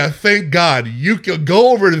 "Oh yeah, thank God, you could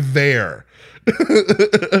go over there."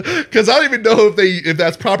 Because I don't even know if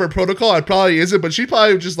that's proper protocol. It probably isn't, but she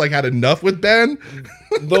probably just like had enough with Ben.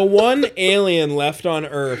 The one alien left on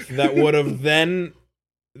Earth that would have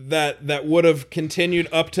that would have continued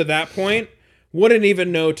up to that point wouldn't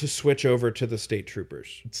even know to switch over to the state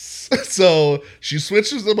troopers. So she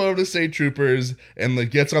switches them over to state troopers and like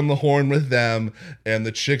gets on the horn with them. And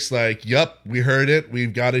the chick's like, yep, we heard it.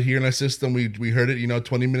 We've got it here in our system. We heard it,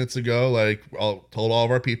 20 minutes ago. Like, told all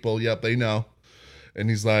of our people. Yep, they know. And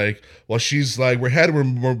he's like, well, she's like, we're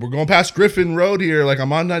going past Griffin Road here. Like,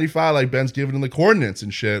 I'm on 95. Like, Ben's giving him the coordinates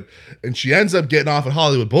and shit. And she ends up getting off at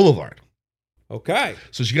Hollywood Boulevard. Okay.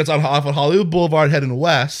 So she gets off at Hollywood Boulevard heading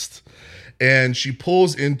west. And she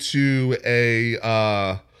pulls into a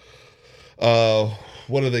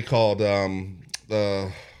what are they called?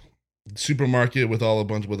 The supermarket with a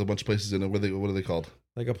bunch of places in it. What are they called?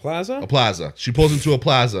 Like a plaza? A plaza. She pulls into a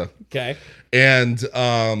plaza. Okay. And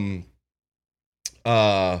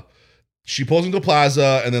she pulls into a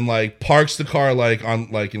plaza and then like parks the car like on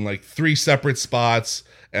like in like 3 separate spots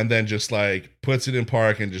and then just like puts it in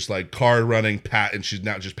park and just like car running and she's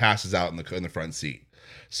now just passes out in the front seat.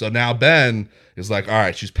 So now Ben is like, all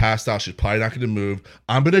right, she's passed out. She's probably not going to move.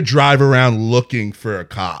 I'm going to drive around looking for a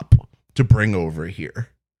cop to bring over here.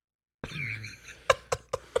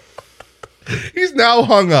 He's now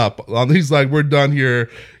hung up. He's like, we're done here.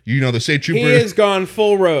 The state trooper. He has gone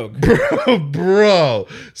full rogue. Bro.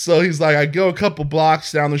 So he's like, I go a couple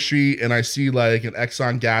blocks down the street and I see like an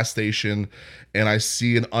Exxon gas station and I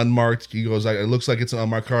see an unmarked. He goes, it looks like it's an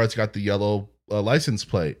unmarked car. It's got the yellow license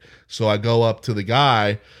plate. So I go up to the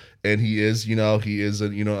guy and he is an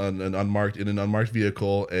unmarked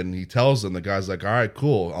vehicle, and he tells him, the guy's like, all right,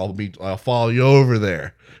 cool, I'll follow you over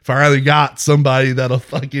there. Finally got somebody that'll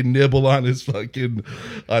fucking nibble on his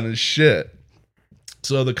shit.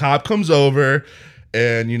 So the cop comes over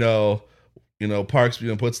and parks,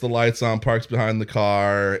 puts the lights on, parks behind the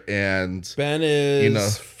car, and Ben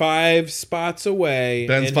is 5 spots away.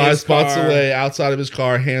 Ben's 5 spots away outside of his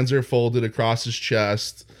car, hands are folded across his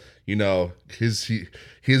chest.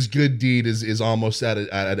 His good deed is almost at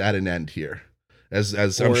an end here, as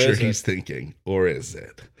I'm sure he's thinking, or is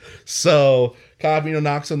it? So cop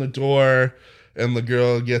knocks on the door, and the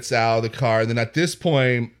girl gets out of the car, and then at this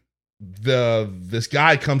point, this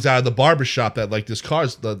guy comes out of the barbershop that like this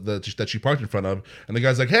car's that she parked in front of, and the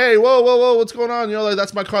guy's like, hey, whoa, what's going on? Like,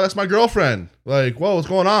 that's my car, that's my girlfriend. Like, whoa, what's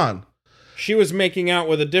going on? She was making out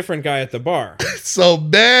with a different guy at the bar. So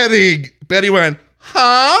Betty went,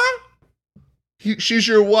 huh? She's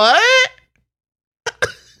your what?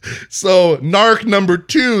 So narc number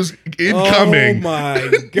 2's incoming. Oh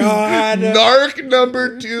my God. Narc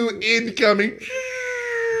number 2 incoming.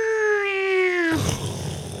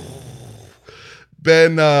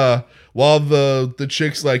 Ben, while the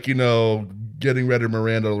chick's like, getting ready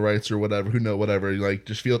Miranda rights or whatever, whatever, like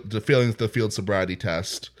just feeling the field sobriety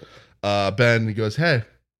test. Ben, he goes, hey,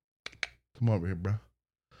 come over here, bro.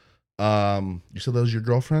 You said that was your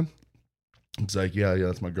girlfriend? He's like, yeah,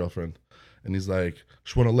 that's my girlfriend. And he's like,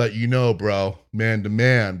 just want to let you know, bro, man to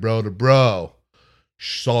man, bro to bro.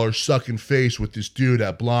 Saw her sucking face with this dude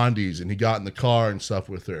at Blondie's, and he got in the car and stuff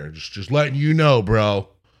with her. Just letting you know, bro.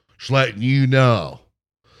 Just letting you know.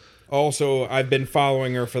 Also, I've been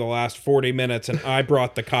following her for the last 40 minutes, and I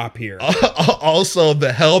brought the cop here. Also,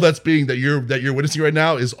 the hell that you're witnessing right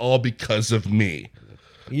now is all because of me.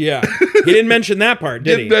 Yeah, he didn't mention that part,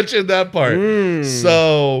 did he? Didn't mention that part.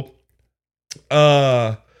 So,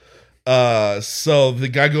 so the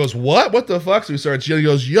guy goes, what the fuck? So he starts yelling. He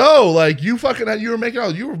goes, yo, like you were making out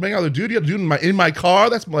the dude. You had a dude in my car.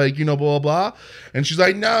 That's like, blah, blah, blah. And she's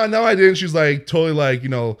like, no, I didn't. She's like, totally like,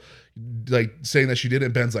 like saying that she did it.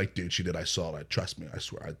 And Ben's like, dude, she did. I saw it. Trust me. I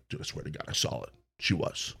swear to God, I saw it. She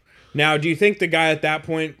was. Now, do you think the guy at that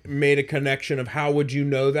point made a connection of how would you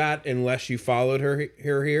know that unless you followed her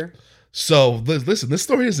here? So listen, this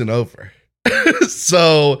story isn't over.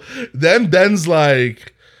 So then Ben's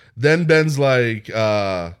like,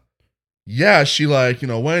 yeah, she like,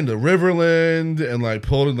 went into Riverland and like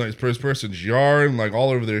pulled in like first person's yard and like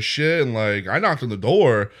all over their shit. And like, I knocked on the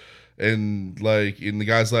door and the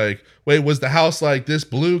guy's like, wait, was the house like this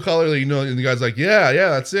blue color? Like, and the guy's like, yeah,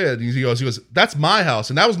 that's it. And he goes, that's my house.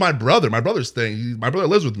 And that was my brother's thing. My brother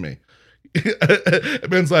lives with me. And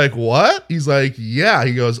Ben's like, what? He's like, yeah.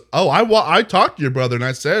 He goes, oh, I talked to your brother and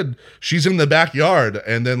I said she's in the backyard.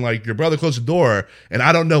 And then like your brother closed the door and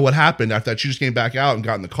I don't know what happened after that. She just came back out and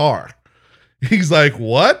got in the car. He's like,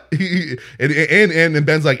 what? And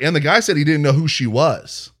Ben's like, and the guy said he didn't know who she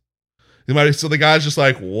was. So the guy's just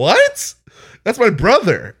like, what? That's my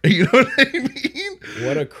brother. You know what I mean?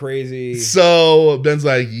 What a crazy. So Ben's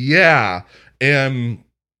like, yeah. And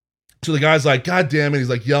so the guy's like, God damn it. He's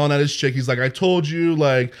like yelling at his chick. He's like, I told you,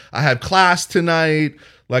 like, I have class tonight.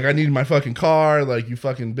 Like, I need my fucking car. Like, you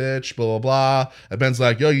fucking bitch, blah, blah, blah. And Ben's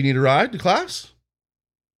like, yo, you need a ride to class?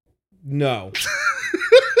 No.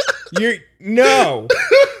 No.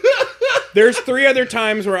 There's 3 other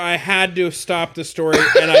times where I had to stop the story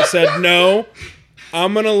and I said, no,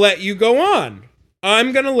 I'm going to let you go on.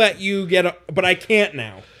 I'm going to let you but I can't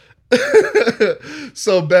now.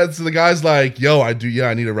 So the guy's like, yo, I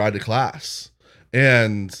need a ride to class.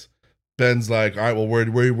 And Ben's like, all right, well,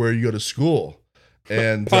 where you go to school?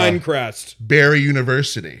 And Pinecrest. Barry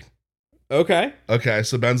University. Okay.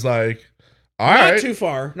 So Ben's like, all right. Not too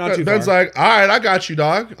far. Ben's like, all right, I got you,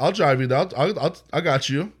 dog. I'll drive you, dog. I got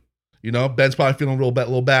you. Ben's probably feeling a little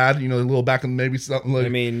bad, a little back in maybe something like. I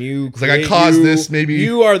mean, I caused this. Maybe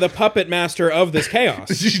you are the puppet master of this chaos.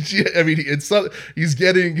 I mean, he's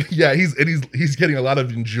getting a lot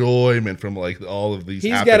of enjoyment from like all of these.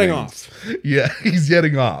 He's getting off. Yeah, he's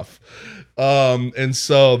getting off. And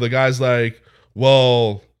so the guy's like,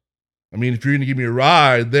 well, I mean, if you're gonna give me a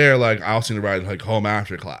ride there, like I also need a ride like home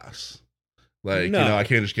after class. Like, no. I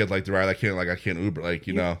can't just get like the ride. I can't Uber, like,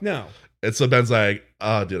 No. And so Ben's like,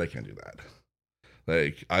 oh, dude, I can't do that.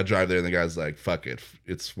 Like, I drive there and the guy's like, fuck it.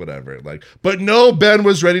 It's whatever. Like, but no, Ben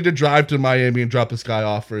was ready to drive to Miami and drop this guy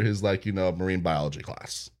off for his, like, marine biology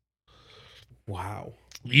class. Wow.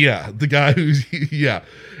 Yeah. The guy yeah.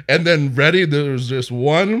 And then there was just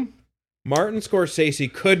one. Martin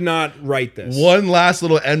Scorsese could not write this. One last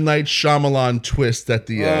little M. Night Shyamalan twist at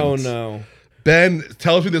the end. Oh, no. Ben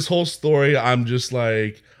tells me this whole story. I'm just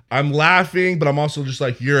like, I'm laughing, but I'm also just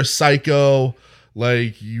like, you're a psycho.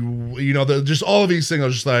 Like, just all of these things. I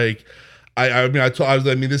was just like,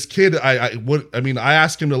 this kid, I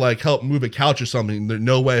asked him to like help move a couch or something. There's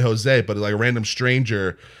no way, Jose, but like a random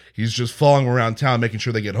stranger, he's just following around town, making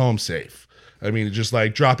sure they get home safe. I mean, just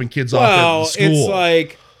like dropping kids off at school.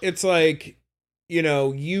 It's like,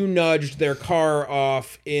 you nudged their car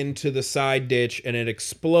off into the side ditch and it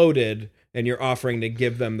exploded. And you're offering to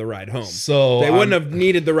give them the ride home. So they wouldn't have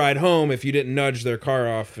needed the ride home if you didn't nudge their car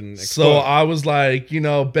off and explode. So I was like,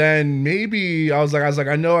 Ben, maybe I was like,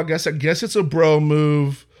 I guess it's a bro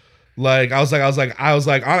move. Like, I was like,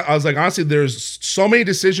 honestly, there's so many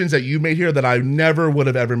decisions that you made here that I never would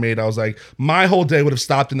have ever made. I was like, my whole day would have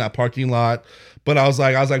stopped in that parking lot. But I was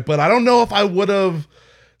like, but I don't know if I would have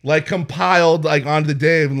like compiled like onto the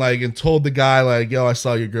day and told the guy like, yo, I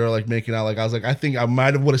saw your girl like making out. Like, I was like, I think I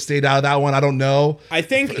might have would have stayed out of that one. I don't know. I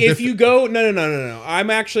think if you go, no. I'm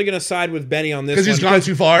actually going to side with Benny on this because he's gone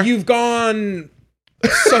too far. You've gone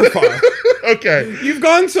so far. Okay. You've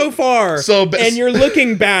gone so far. And you're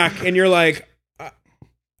looking back and you're like,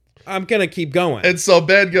 I'm going to keep going. And so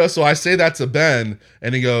Ben goes, so I say that to Ben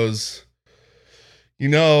and he goes,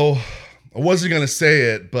 I wasn't gonna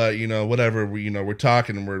say it, but whatever. We're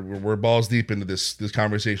talking and we're balls deep into this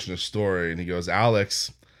conversation, this story, and he goes,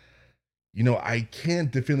 Alex, I can't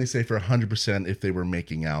definitely say for 100% if they were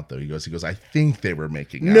making out though. He goes, I think they were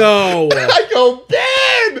making out. No, I go,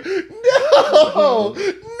 Ben,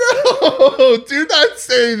 no, do not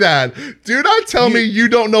say that. Do not tell me you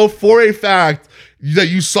don't know for a fact that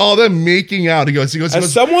you saw them making out. He goes,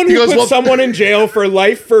 as someone who put someone in jail for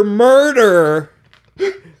life for murder.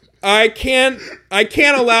 I can't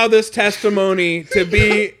allow this testimony to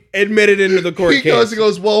be admitted into the court case. He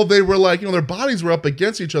goes, well, they were like, their bodies were up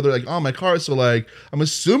against each other, like on my car. So like, I'm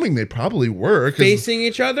assuming they probably were facing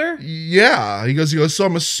each other. Yeah. He goes, so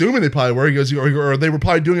I'm assuming they probably were. He goes, or they were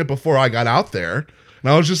probably doing it before I got out there.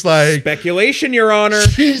 And I was just like, speculation, Your Honor.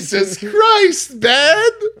 Jesus Christ,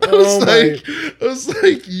 Ben. I was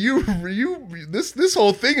like, you, this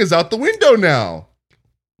whole thing is out the window now.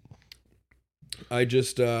 I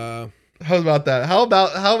just, How about that?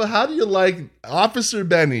 How do you like Officer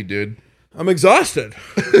Benny, dude? I'm exhausted.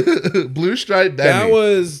 Blue Stripe Benny.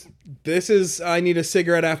 I need a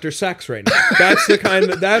cigarette after sex right now. That's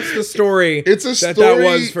the story. It's a story that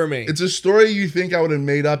was for me. It's a story you think I would have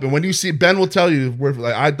made up. And when you see, Ben will tell you,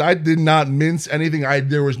 I did not mince anything.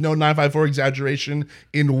 There was no 954 exaggeration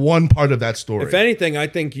in one part of that story. If anything, I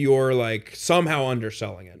think you're like somehow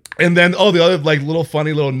underselling it. And then, the other like little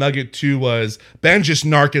funny little nugget too was Ben just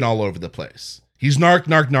narking all over the place. He's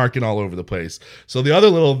narking all over the place. So the other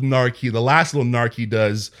little the last little narc he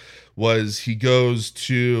does was he goes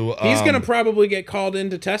to he's gonna probably get called in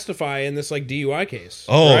to testify in this like DUI case.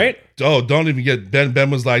 Right? Don't even get Ben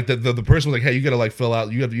was like the person was like, hey, you gotta like fill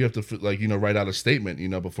out, you have to like, write out a statement,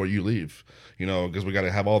 before you leave, because we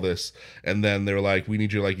gotta have all this. And then they were like, we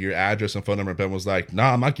need your address and phone number. Ben was like,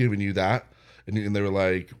 nah, I'm not giving you that. And they were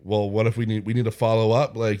like, well, what if we need to follow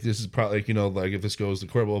up? Like, this is probably, like, if this goes to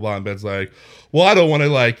court, blah, blah, blah. And Ben's like, well, I don't want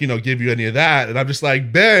to, give you any of that. And I'm just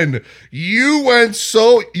like, Ben, you're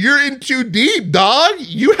in too deep, dog.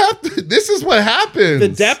 You have to, this is what happens. The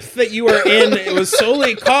depth that you are in, it was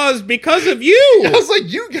solely caused because of you. I was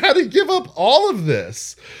like, you got to give up all of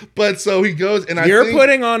this. But so he goes, and you're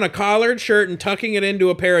putting on a collared shirt and tucking it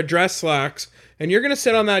into a pair of dress slacks, and you're going to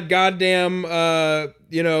sit on that goddamn,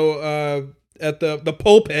 at the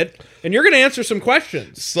pulpit, and you're going to answer some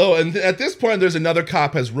questions. So, and at this point, there's another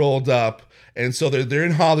cop has rolled up, and so they're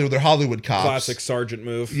in Hollywood. They're Hollywood cops. Classic sergeant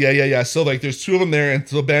move. Yeah. So like, there's two of them there, and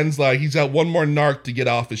so Ben's like, he's got one more narc to get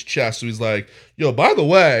off his chest. So he's like, yo, by the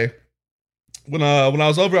way, when I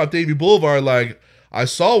was over at Davie Boulevard, like, I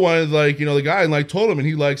saw one of the guy and like told him, and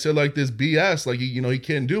he like said like this BS, like he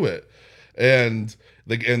can't do it, and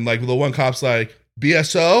the one cop's like,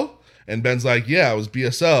 BSO. And Ben's like, yeah, it was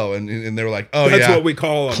BSO. And they were like, oh, that's what we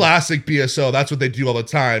call them. Classic BSO. That's what they do all the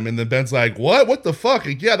time. And then Ben's like, what? What the fuck?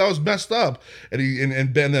 Like, yeah, that was messed up.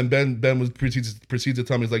 And Ben was proceeds to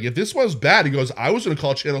tell me, he's like, if this was bad, he goes, I was going to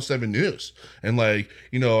call Channel 7 News. And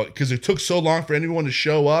because it took so long for anyone to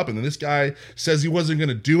show up. And then this guy says he wasn't going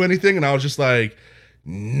to do anything. And I was just like,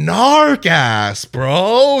 narc ass,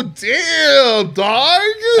 bro. Damn, dog.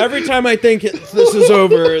 Every time I think this is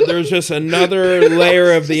over, there's just another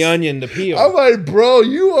layer of the onion to peel. I'm like, bro,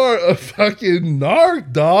 you are a fucking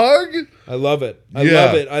narc, dog. I love it. I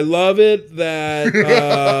love it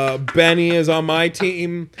that Benny is on my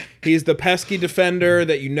team. He's the pesky defender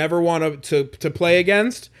that you never want to play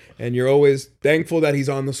against. And you're always thankful that he's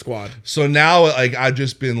on the squad. So now, like, I've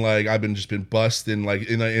been busting like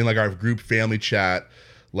in our group family chat,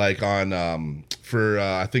 like on for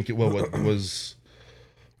I think what was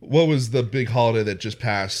the big holiday that just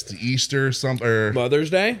passed? Easter or something? Or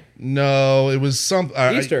Mother's Day? No, it was some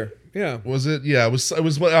Easter. Yeah. Was it? Yeah, it was. I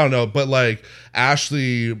don't know, but like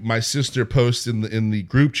Ashley, my sister, posted in the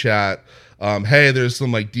group chat, hey, there's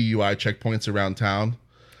some like DUI checkpoints around town.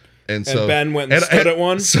 And Ben went and stood at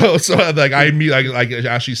one. So like I meet like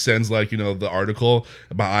Ashley sends the article.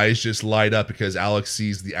 My eyes just light up because Alex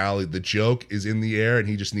sees the joke is in the air and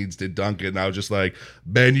he just needs to dunk it. And I was just like,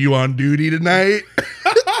 Ben, you on duty tonight?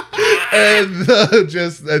 and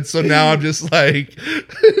so now I'm just like,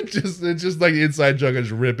 it's just like inside joke. I'm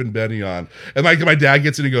just ripping Benny on. And like my dad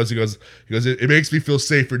gets in, he goes, it makes me feel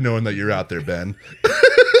safer knowing that you're out there, Ben.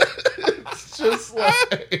 Just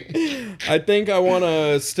like, I think I want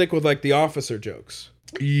to stick with like the officer jokes.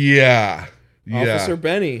 Yeah. Officer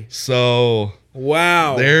Benny. So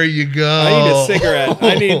wow, there you go. I need a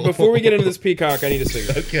cigarette. Before we get into this peacock, I need a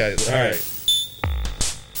cigarette. Okay, all right.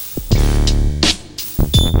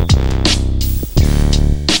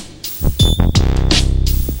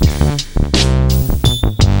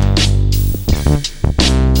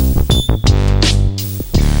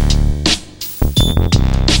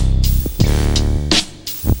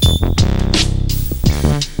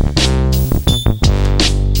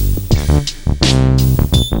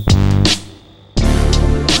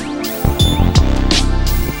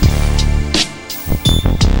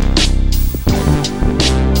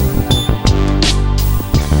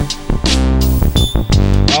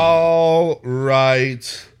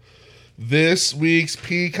 This week's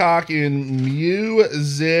peacock in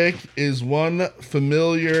music is one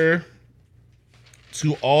familiar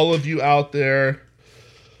to all of you out there,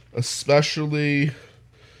 especially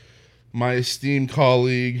my esteemed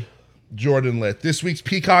colleague Jordan Litt. This week's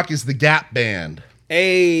peacock is the Gap Band.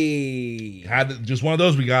 Hey, just one of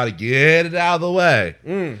those. We got to get it out of the way.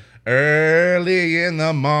 Early in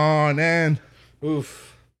the morning.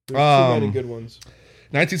 Oof. There's too many good ones.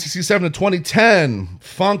 1967 to 2010,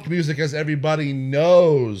 funk music, as everybody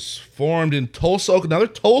knows, formed in Tulsa,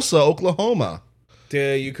 Oklahoma.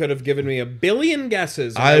 You could have given me a billion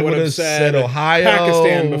guesses. I would have said Ohio,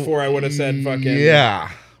 Pakistan before I would have said fucking.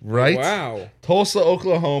 Yeah, right. Wow. Tulsa,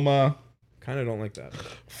 Oklahoma. Kind of don't like that.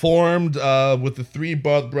 Formed with the three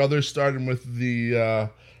brothers, starting with the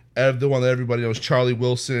one that everybody knows, Charlie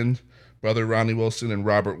Wilson, brother Ronnie Wilson, and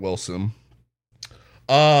Robert Wilson.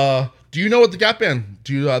 Do you know what the Gap Band?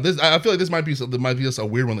 Do you this? I feel like this might be just a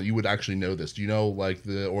weird one that you would actually know this. Do you know like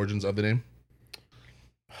the origins of the name?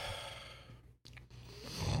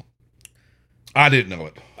 I didn't know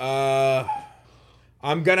it.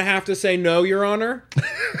 I'm gonna have to say no, Your Honor.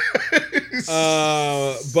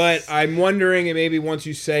 But I'm wondering, maybe once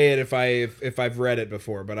you say it, if I've read it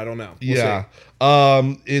before, but I don't know. We'll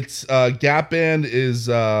see. It's Gap Band is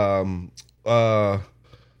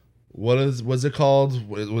what's it called?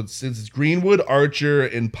 It's Greenwood, Archer,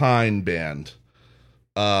 and Pine Band.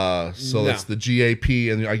 It's the GAP,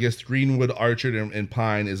 and I guess Greenwood, Archer, and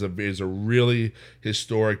Pine is a really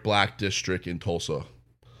historic black district in Tulsa.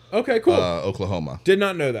 Okay, cool. Oklahoma. Did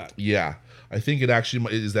not know that. Yeah, I think it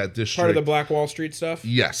actually is that district. Part of the Black Wall Street stuff?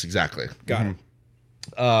 Yes, exactly. Got it.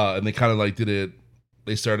 And they kind of like did it.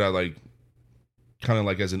 They started out like kind of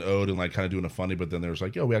like as an ode and like kind of doing a funny, but then they was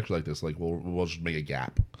like, "Yo, we actually like this. Like, we'll just make a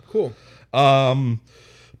Gap." Cool.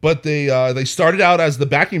 But they started out as the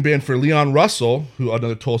backing band for Leon Russell, who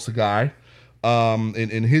another Tulsa guy,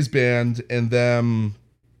 in his band, and then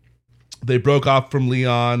they broke off from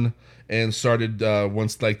Leon and started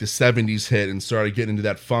once like the 70s hit and started getting into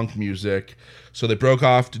that funk music. So they broke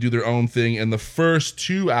off to do their own thing. And the first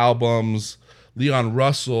two albums, Leon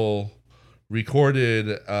Russell recorded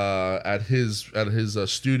at his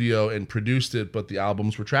studio and produced it, but the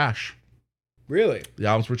albums were trash. Really? The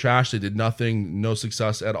albums were trash. They did nothing, no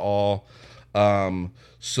success at all.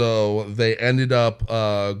 So they ended up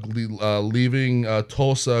leaving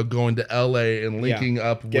Tulsa, going to LA and linking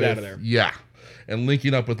up Get out of there. Yeah. And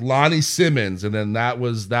linking up with Lonnie Simmons, and then that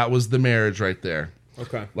was the marriage right there.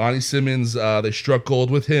 Okay. Lonnie Simmons, they struck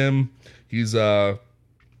gold with him. He's a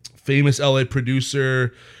famous LA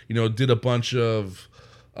producer, did a bunch of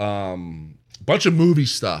movie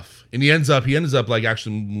stuff. And he ends up like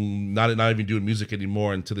actually not even doing music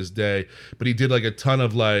anymore, and to this day, but he did like a ton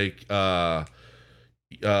of like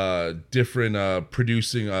different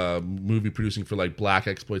movie producing for like black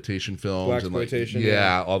exploitation films and like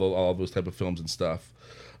all those type of films and stuff.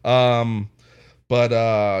 So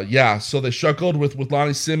they struggled with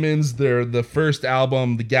Lonnie Simmons. The first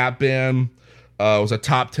album, The Gap Band, was a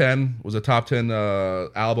top 10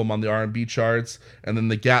 album on the R&B charts, and then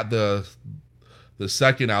the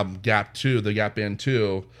second album, Gap 2, The Gap Band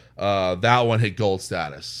 2, that one hit gold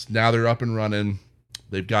status. Now they're up and running.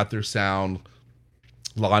 They've got their sound.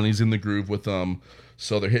 Lonnie's in the groove with them,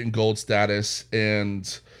 so they're hitting gold status.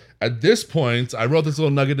 And at this point, I wrote this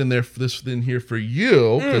little nugget in here for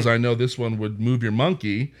you because I know this one would move your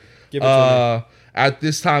monkey. Give it to me. At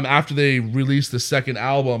this time, after they released the second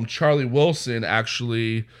album, Charlie Wilson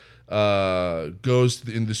actually goes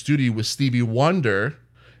in the studio with Stevie Wonder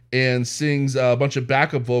and sings a bunch of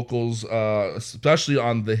backup vocals, especially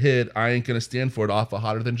on the hit "I Ain't Gonna Stand For It" off of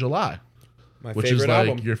 "Hotter Than July." Which is like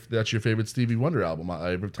album. That's your favorite Stevie Wonder album.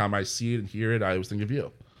 Every time I see it and hear it, I always think of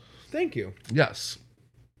you. Thank you. Yes.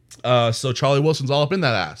 So Charlie Wilson's all up in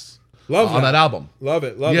that ass. On that album. Love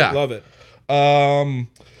it.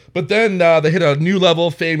 But then they hit a new level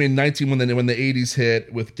of fame in when the 80s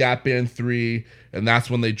hit with Gap Band 3, and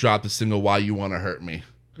that's when they dropped the single "Why You Wanna Hurt Me,"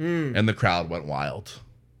 and the crowd went wild.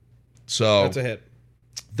 So that's a hit.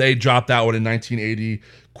 They dropped that one in 1980.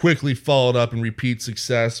 Quickly followed up and repeat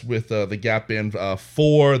success with the Gap Band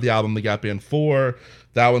 4, the album The Gap Band 4.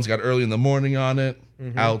 That one's got "Early in the Morning" on it.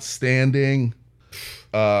 Mm-hmm. Outstanding.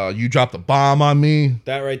 You Dropped the Bomb on Me.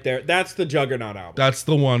 That right there. That's the Juggernaut album. That's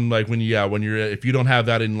the one like when you're if you don't have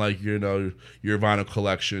that in like your vinyl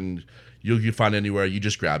collection, you find anywhere, you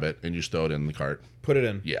just grab it and you just throw it in the cart. Put it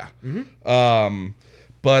in. Yeah. Mm-hmm.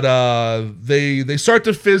 But they start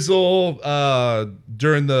to fizzle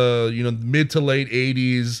during the mid to late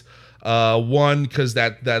 80s. One, because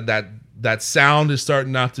that sound is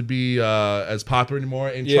starting not to be as popular anymore,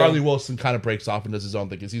 and Charlie Wilson kind of breaks off and does his own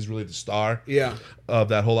thing because he's really the star of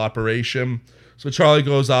that whole operation. So Charlie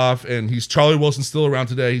goes off, and Charlie Wilson's still around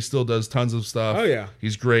today. He still does tons of stuff. Oh yeah,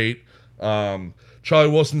 he's great.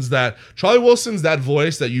 Charlie Wilson's that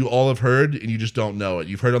voice that you all have heard and you just don't know it.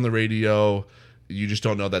 You've heard on the radio. You just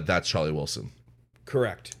don't know that that's Charlie Wilson.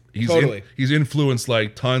 Correct. He's influenced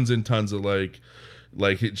like tons and tons of like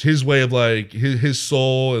like his way of like his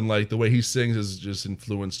soul and like the way he sings has just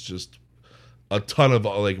influenced just a ton of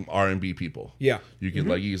like R&B people. Yeah, you can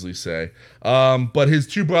like easily say. But his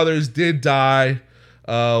two brothers did die.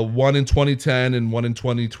 One in 2010 and one in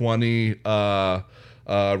 2020.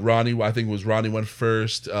 Ronnie, I think it was Ronnie went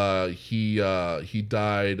first. He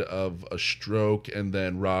died of a stroke, and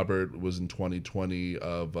then Robert was in 2020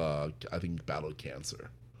 of I think battled cancer.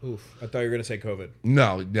 Oof! I thought you were gonna say COVID.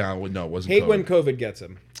 No, it wasn't. Hate COVID. when COVID gets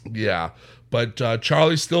him. Yeah, but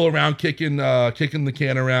Charlie's still around, kicking the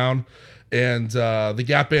can around, and the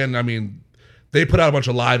Gap Band. I mean, they put out a bunch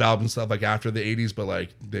of live albums and stuff like after the '80s, but like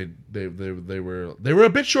they were a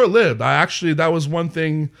bit short lived. That was one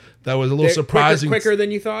thing that was a little surprising. Quicker than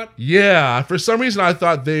you thought. Yeah, for some reason I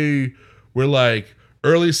thought they were like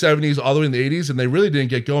early '70s all the way in the '80s, and they really didn't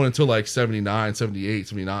get going until like 79, 78,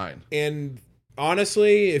 79. And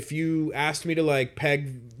honestly, if you asked me to like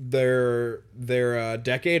peg their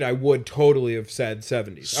decade, I would totally have said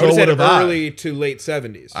 70s. So I would have said would have early to late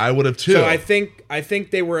 70s. I would have too. So I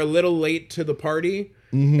think they were a little late to the party,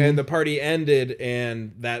 and the party ended,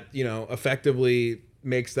 and that effectively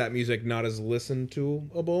makes that music not as listened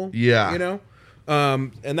toable. Yeah,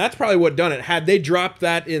 and that's probably what done it. Had they dropped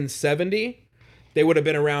that in 70, they would have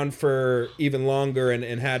been around for even longer and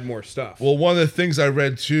had more stuff. Well, one of the things I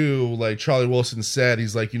read too, like Charlie Wilson said,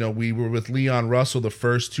 he's like, we were with Leon Russell the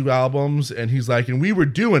first two albums, and he's like, and we were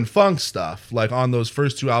doing funk stuff like on those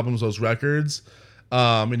first two albums, those records.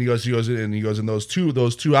 And he goes, and those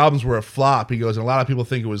two albums were a flop. He goes, and a lot of people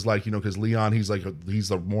think it was like, because Leon, he's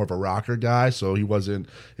more of a rocker guy, so it wasn't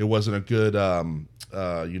a good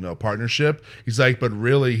partnership. He's like, but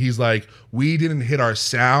really, he's like, we didn't hit our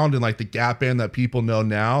sound and like the Gap Band that people know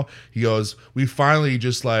now. He goes, we finally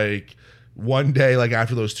just like one day, like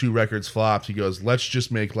after those two records flopped, he goes, let's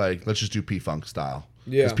just do P-Funk style.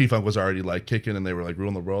 Yeah, because P-Funk was already like kicking and they were like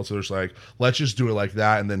ruling the world, so they're just like, let's just do it like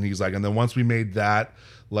that. And then he's like, and then once we made that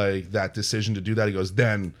decision to do that, he goes,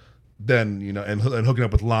 then and hooking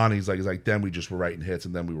up with Lonnie, he's like then we just were writing hits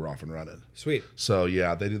and then we were off and running. Sweet. So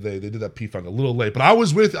yeah, they did that P-Funk a little late, but I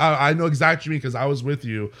was with I know exactly because I was with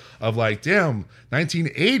you of like, damn,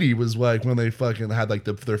 1980 was like when they fucking had like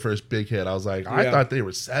their first big hit. I was like, I thought they were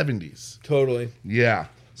 70s. Totally. Yeah.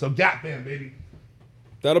 So Gap Band, baby.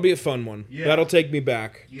 That'll be a fun one. Yeah. That'll take me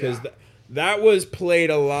back because that was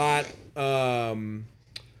played a lot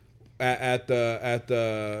at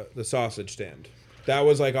the sausage stand. That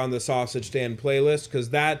was like on the sausage stand playlist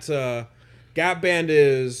because that's Gap Band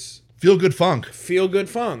is feel good funk.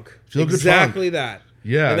 Exactly that.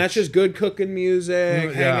 Yeah, and that's just good cooking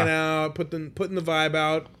music, hanging out, putting the vibe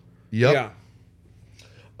out. Yep.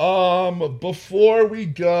 Yeah. Before we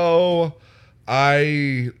go,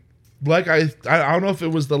 I don't know if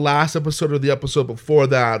it was the last episode or the episode before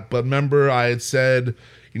that, but remember I had said,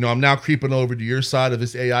 I'm now creeping over to your side of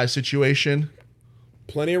this AI situation.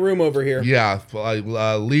 Plenty of room over here. Yeah,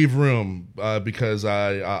 leave room because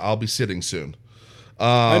I'll be sitting soon.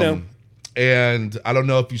 I know. And I don't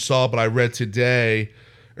know if you saw, but I read today,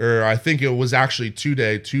 or I think it was actually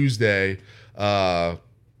Tuesday, the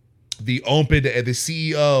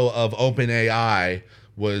CEO of OpenAI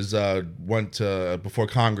went to before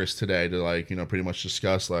Congress today to pretty much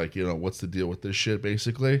discuss what's the deal with this shit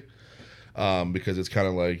basically, because it's kind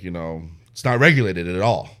of like it's not regulated at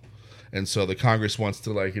all, and so the Congress wants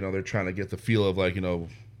to they're trying to get the feel of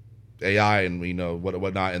AI and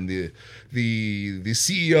whatnot, and the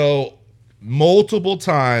CEO multiple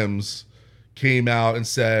times came out and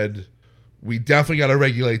said, we definitely got to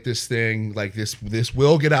regulate this thing. Like this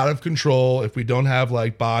will get out of control if we don't have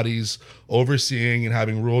bodies overseeing and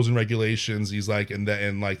having rules and regulations. He's like, and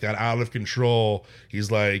that out of control, he's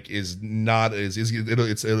like, it'll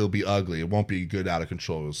be ugly. It won't be good out of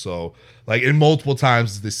control. So in multiple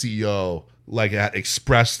times the CEO had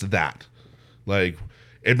expressed that, it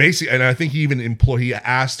basically, and I think he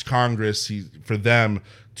asked Congress for them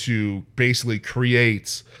to basically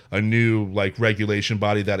create a new regulation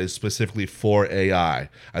body that is specifically for AI.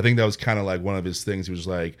 I think that was kind of one of his things. He was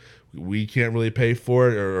like, we can't really pay for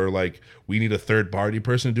it, or we need a third party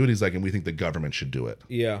person to do it. He's like, and we think the government should do it.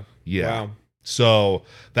 Yeah. Yeah. Wow. So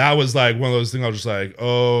that was one of those things I was just like,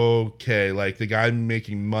 okay, the guy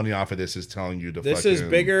making money off of this is telling you to this is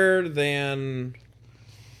bigger than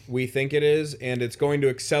we think it is, and it's going to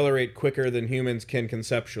accelerate quicker than humans can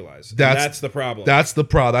conceptualize. That's the problem. That's the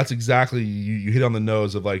problem. That's exactly, you hit on the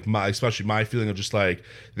nose of especially my feeling of just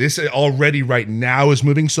this already right now is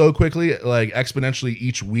moving so quickly, exponentially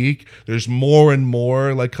each week. There's more and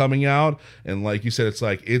more coming out, and like you said,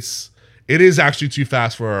 it is actually too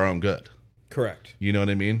fast for our own good. Correct. You know what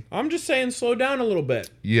I mean? I'm just saying slow down a little bit.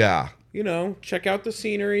 Yeah. check out the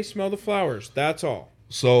scenery, smell the flowers. That's all.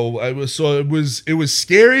 So it was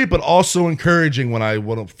scary, but also encouraging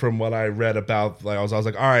from what I read about. Like I was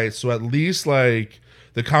like, all right, so at least like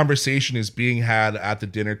the conversation is being had at the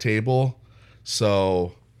dinner table.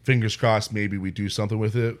 So fingers crossed, maybe we do something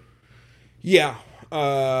with it. Yeah,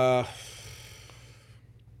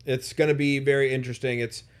 it's gonna be very interesting. I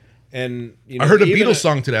heard a Beatles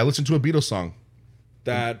song today. I listened to a Beatles song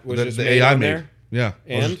that was just the made AI on made. there. Yeah,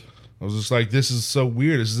 And I was just like, this is so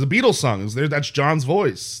weird. This is a Beatles song. That's John's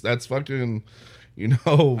voice. That's fucking, I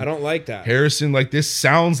don't like that. Harrison, like, this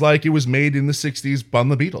sounds like it was made in the 60s by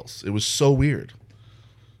the Beatles. It was so weird.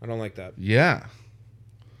 I don't like that. Yeah.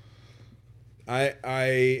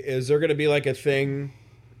 Is there going to be like a thing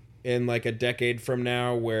in like a decade from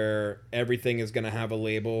now where everything is going to have a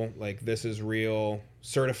label? Like, this is real,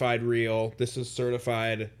 certified real. This is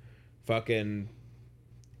certified fucking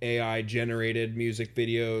AI generated music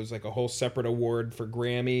videos, like a whole separate award for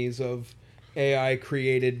Grammys of AI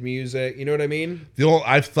created music. You know what I mean?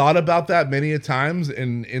 I've thought about that many a times,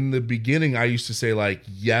 and in the beginning I used to say like,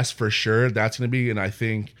 yes, for sure, that's going to be, and I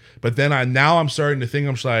think, but then I'm starting to think,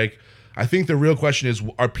 I'm just like, I think the real question is,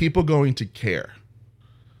 are people going to care?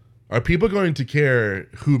 Are people going to care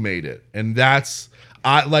who made it? And that's,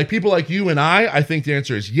 like people like you and I think the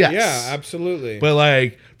answer is yes. Yeah, absolutely. But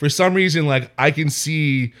like for some reason, like I can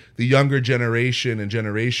see the younger generation and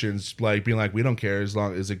generations like being like, we don't care as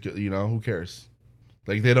long as it, who cares?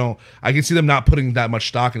 Like they don't. I can see them not putting that much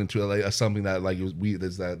stock into it, like as something that like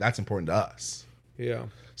that's important to us. Yeah.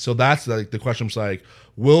 So that's like the question. Is like,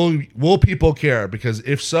 will people care? Because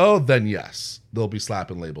if so, then yes, they'll be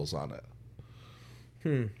slapping labels on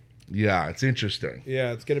it. Yeah, it's interesting.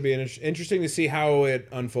 Yeah, it's going to be interesting to see how it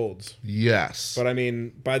unfolds. Yes. But I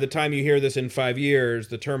mean, by the time you hear this in 5 years,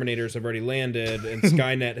 the Terminators have already landed and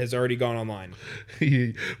Skynet has already gone online.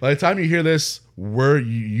 By the time you hear this,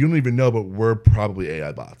 you don't even know, but we're probably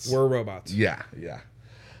AI bots. We're robots. Yeah.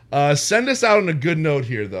 Send us out on a good note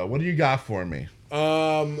here, though. What do you got for me?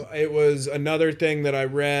 It was another thing that I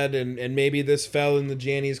read, and maybe this fell in the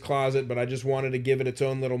Janny's closet, but I just wanted to give it its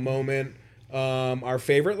own little moment. Our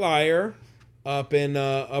favorite liar up in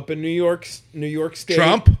New York State.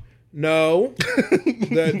 Trump? No,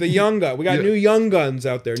 the young gun. We got new young guns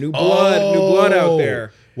out there. New blood out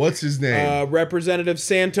there. What's his name? Representative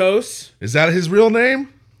Santos. Is that his real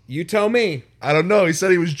name? You tell me. I don't know. He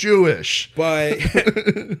said he was Jewish, but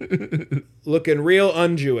looking real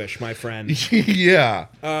un-Jewish, my friend. Yeah.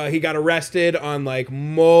 He got arrested on like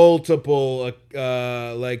multiple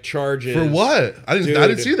like charges. For what? I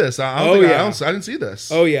didn't see this. I didn't see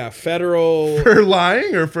this. Oh yeah, federal for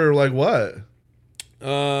lying or for like what?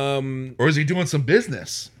 Or is he doing some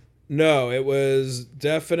business? No, it was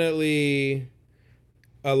definitely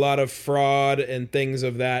a lot of fraud and things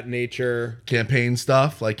of that nature. Campaign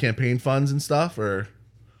stuff, like campaign funds and stuff, or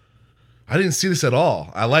I didn't see this at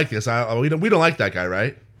all. I like this. We don't like that guy,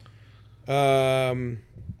 right?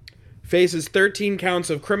 Faces 13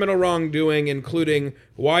 counts of criminal wrongdoing, including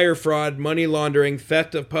wire fraud, money laundering,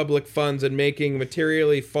 theft of public funds, and making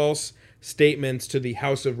materially false statements to the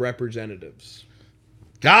House of Representatives.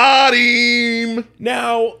 Got him!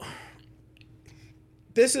 Now,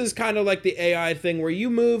 this is kind of like the AI thing where you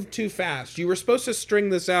move too fast. You were supposed to string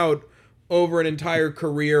this out over an entire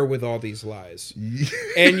career with all these lies.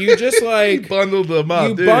 And you just like... you bundled them up,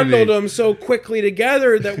 you bundled them so quickly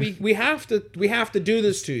together that we have to do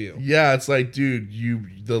this to you. Yeah, it's like, dude,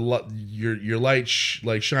 your light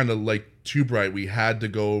shined like too bright. We had to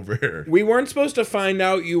go over here. We weren't supposed to find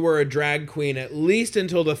out you were a drag queen at least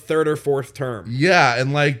until the 3rd or 4th term. Yeah,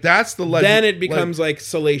 and like that's the then it becomes like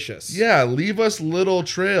salacious. Yeah, leave us little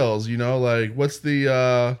trails. Like what's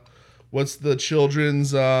the children's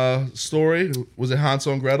story? Was it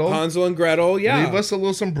Hansel and Gretel? Hansel and Gretel, yeah. Leave us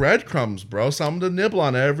some breadcrumbs, bro. Something to nibble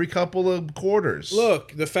on every couple of quarters.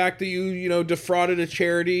 Look, the fact that you defrauded a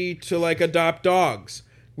charity to like adopt dogs.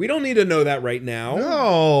 We don't need to know that right now.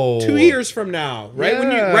 No. 2 years from now, right?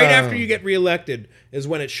 Yeah. Right after you get reelected is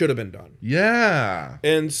when it should have been done. Yeah.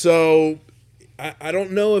 And so I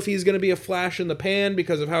don't know if he's going to be a flash in the pan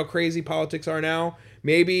because of how crazy politics are now.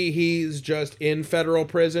 Maybe he's just in federal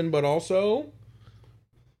prison, but also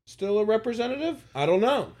still a representative. I don't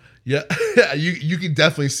know. Yeah, you can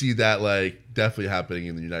definitely see that definitely happening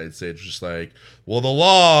in the United States. Just like, well, the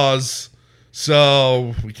laws,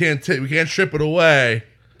 so we can't strip it away.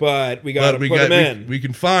 But we got to put them in. We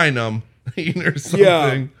can fine them or something.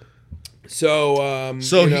 Yeah. So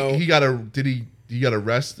he got he got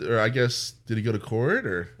arrested, or I guess did he go to court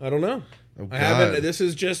or I don't know. Oh, I haven't. This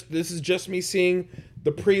is just me seeing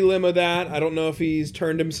the prelim of that. I don't know if he's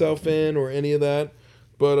turned himself in or any of that.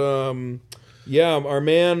 But yeah, our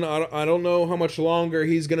man, I don't know how much longer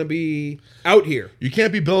he's gonna be out here. You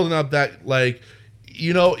can't be building up that, like,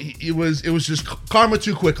 you know, it was just karma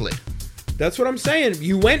too quickly. That's what I'm saying.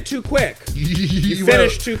 You went too quick. You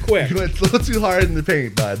finished too quick. You went a little too hard in the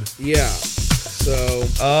paint, bud. Yeah. So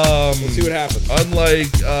we'll see what happens.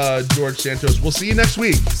 Unlike George Santos, we'll see you next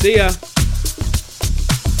week. See ya.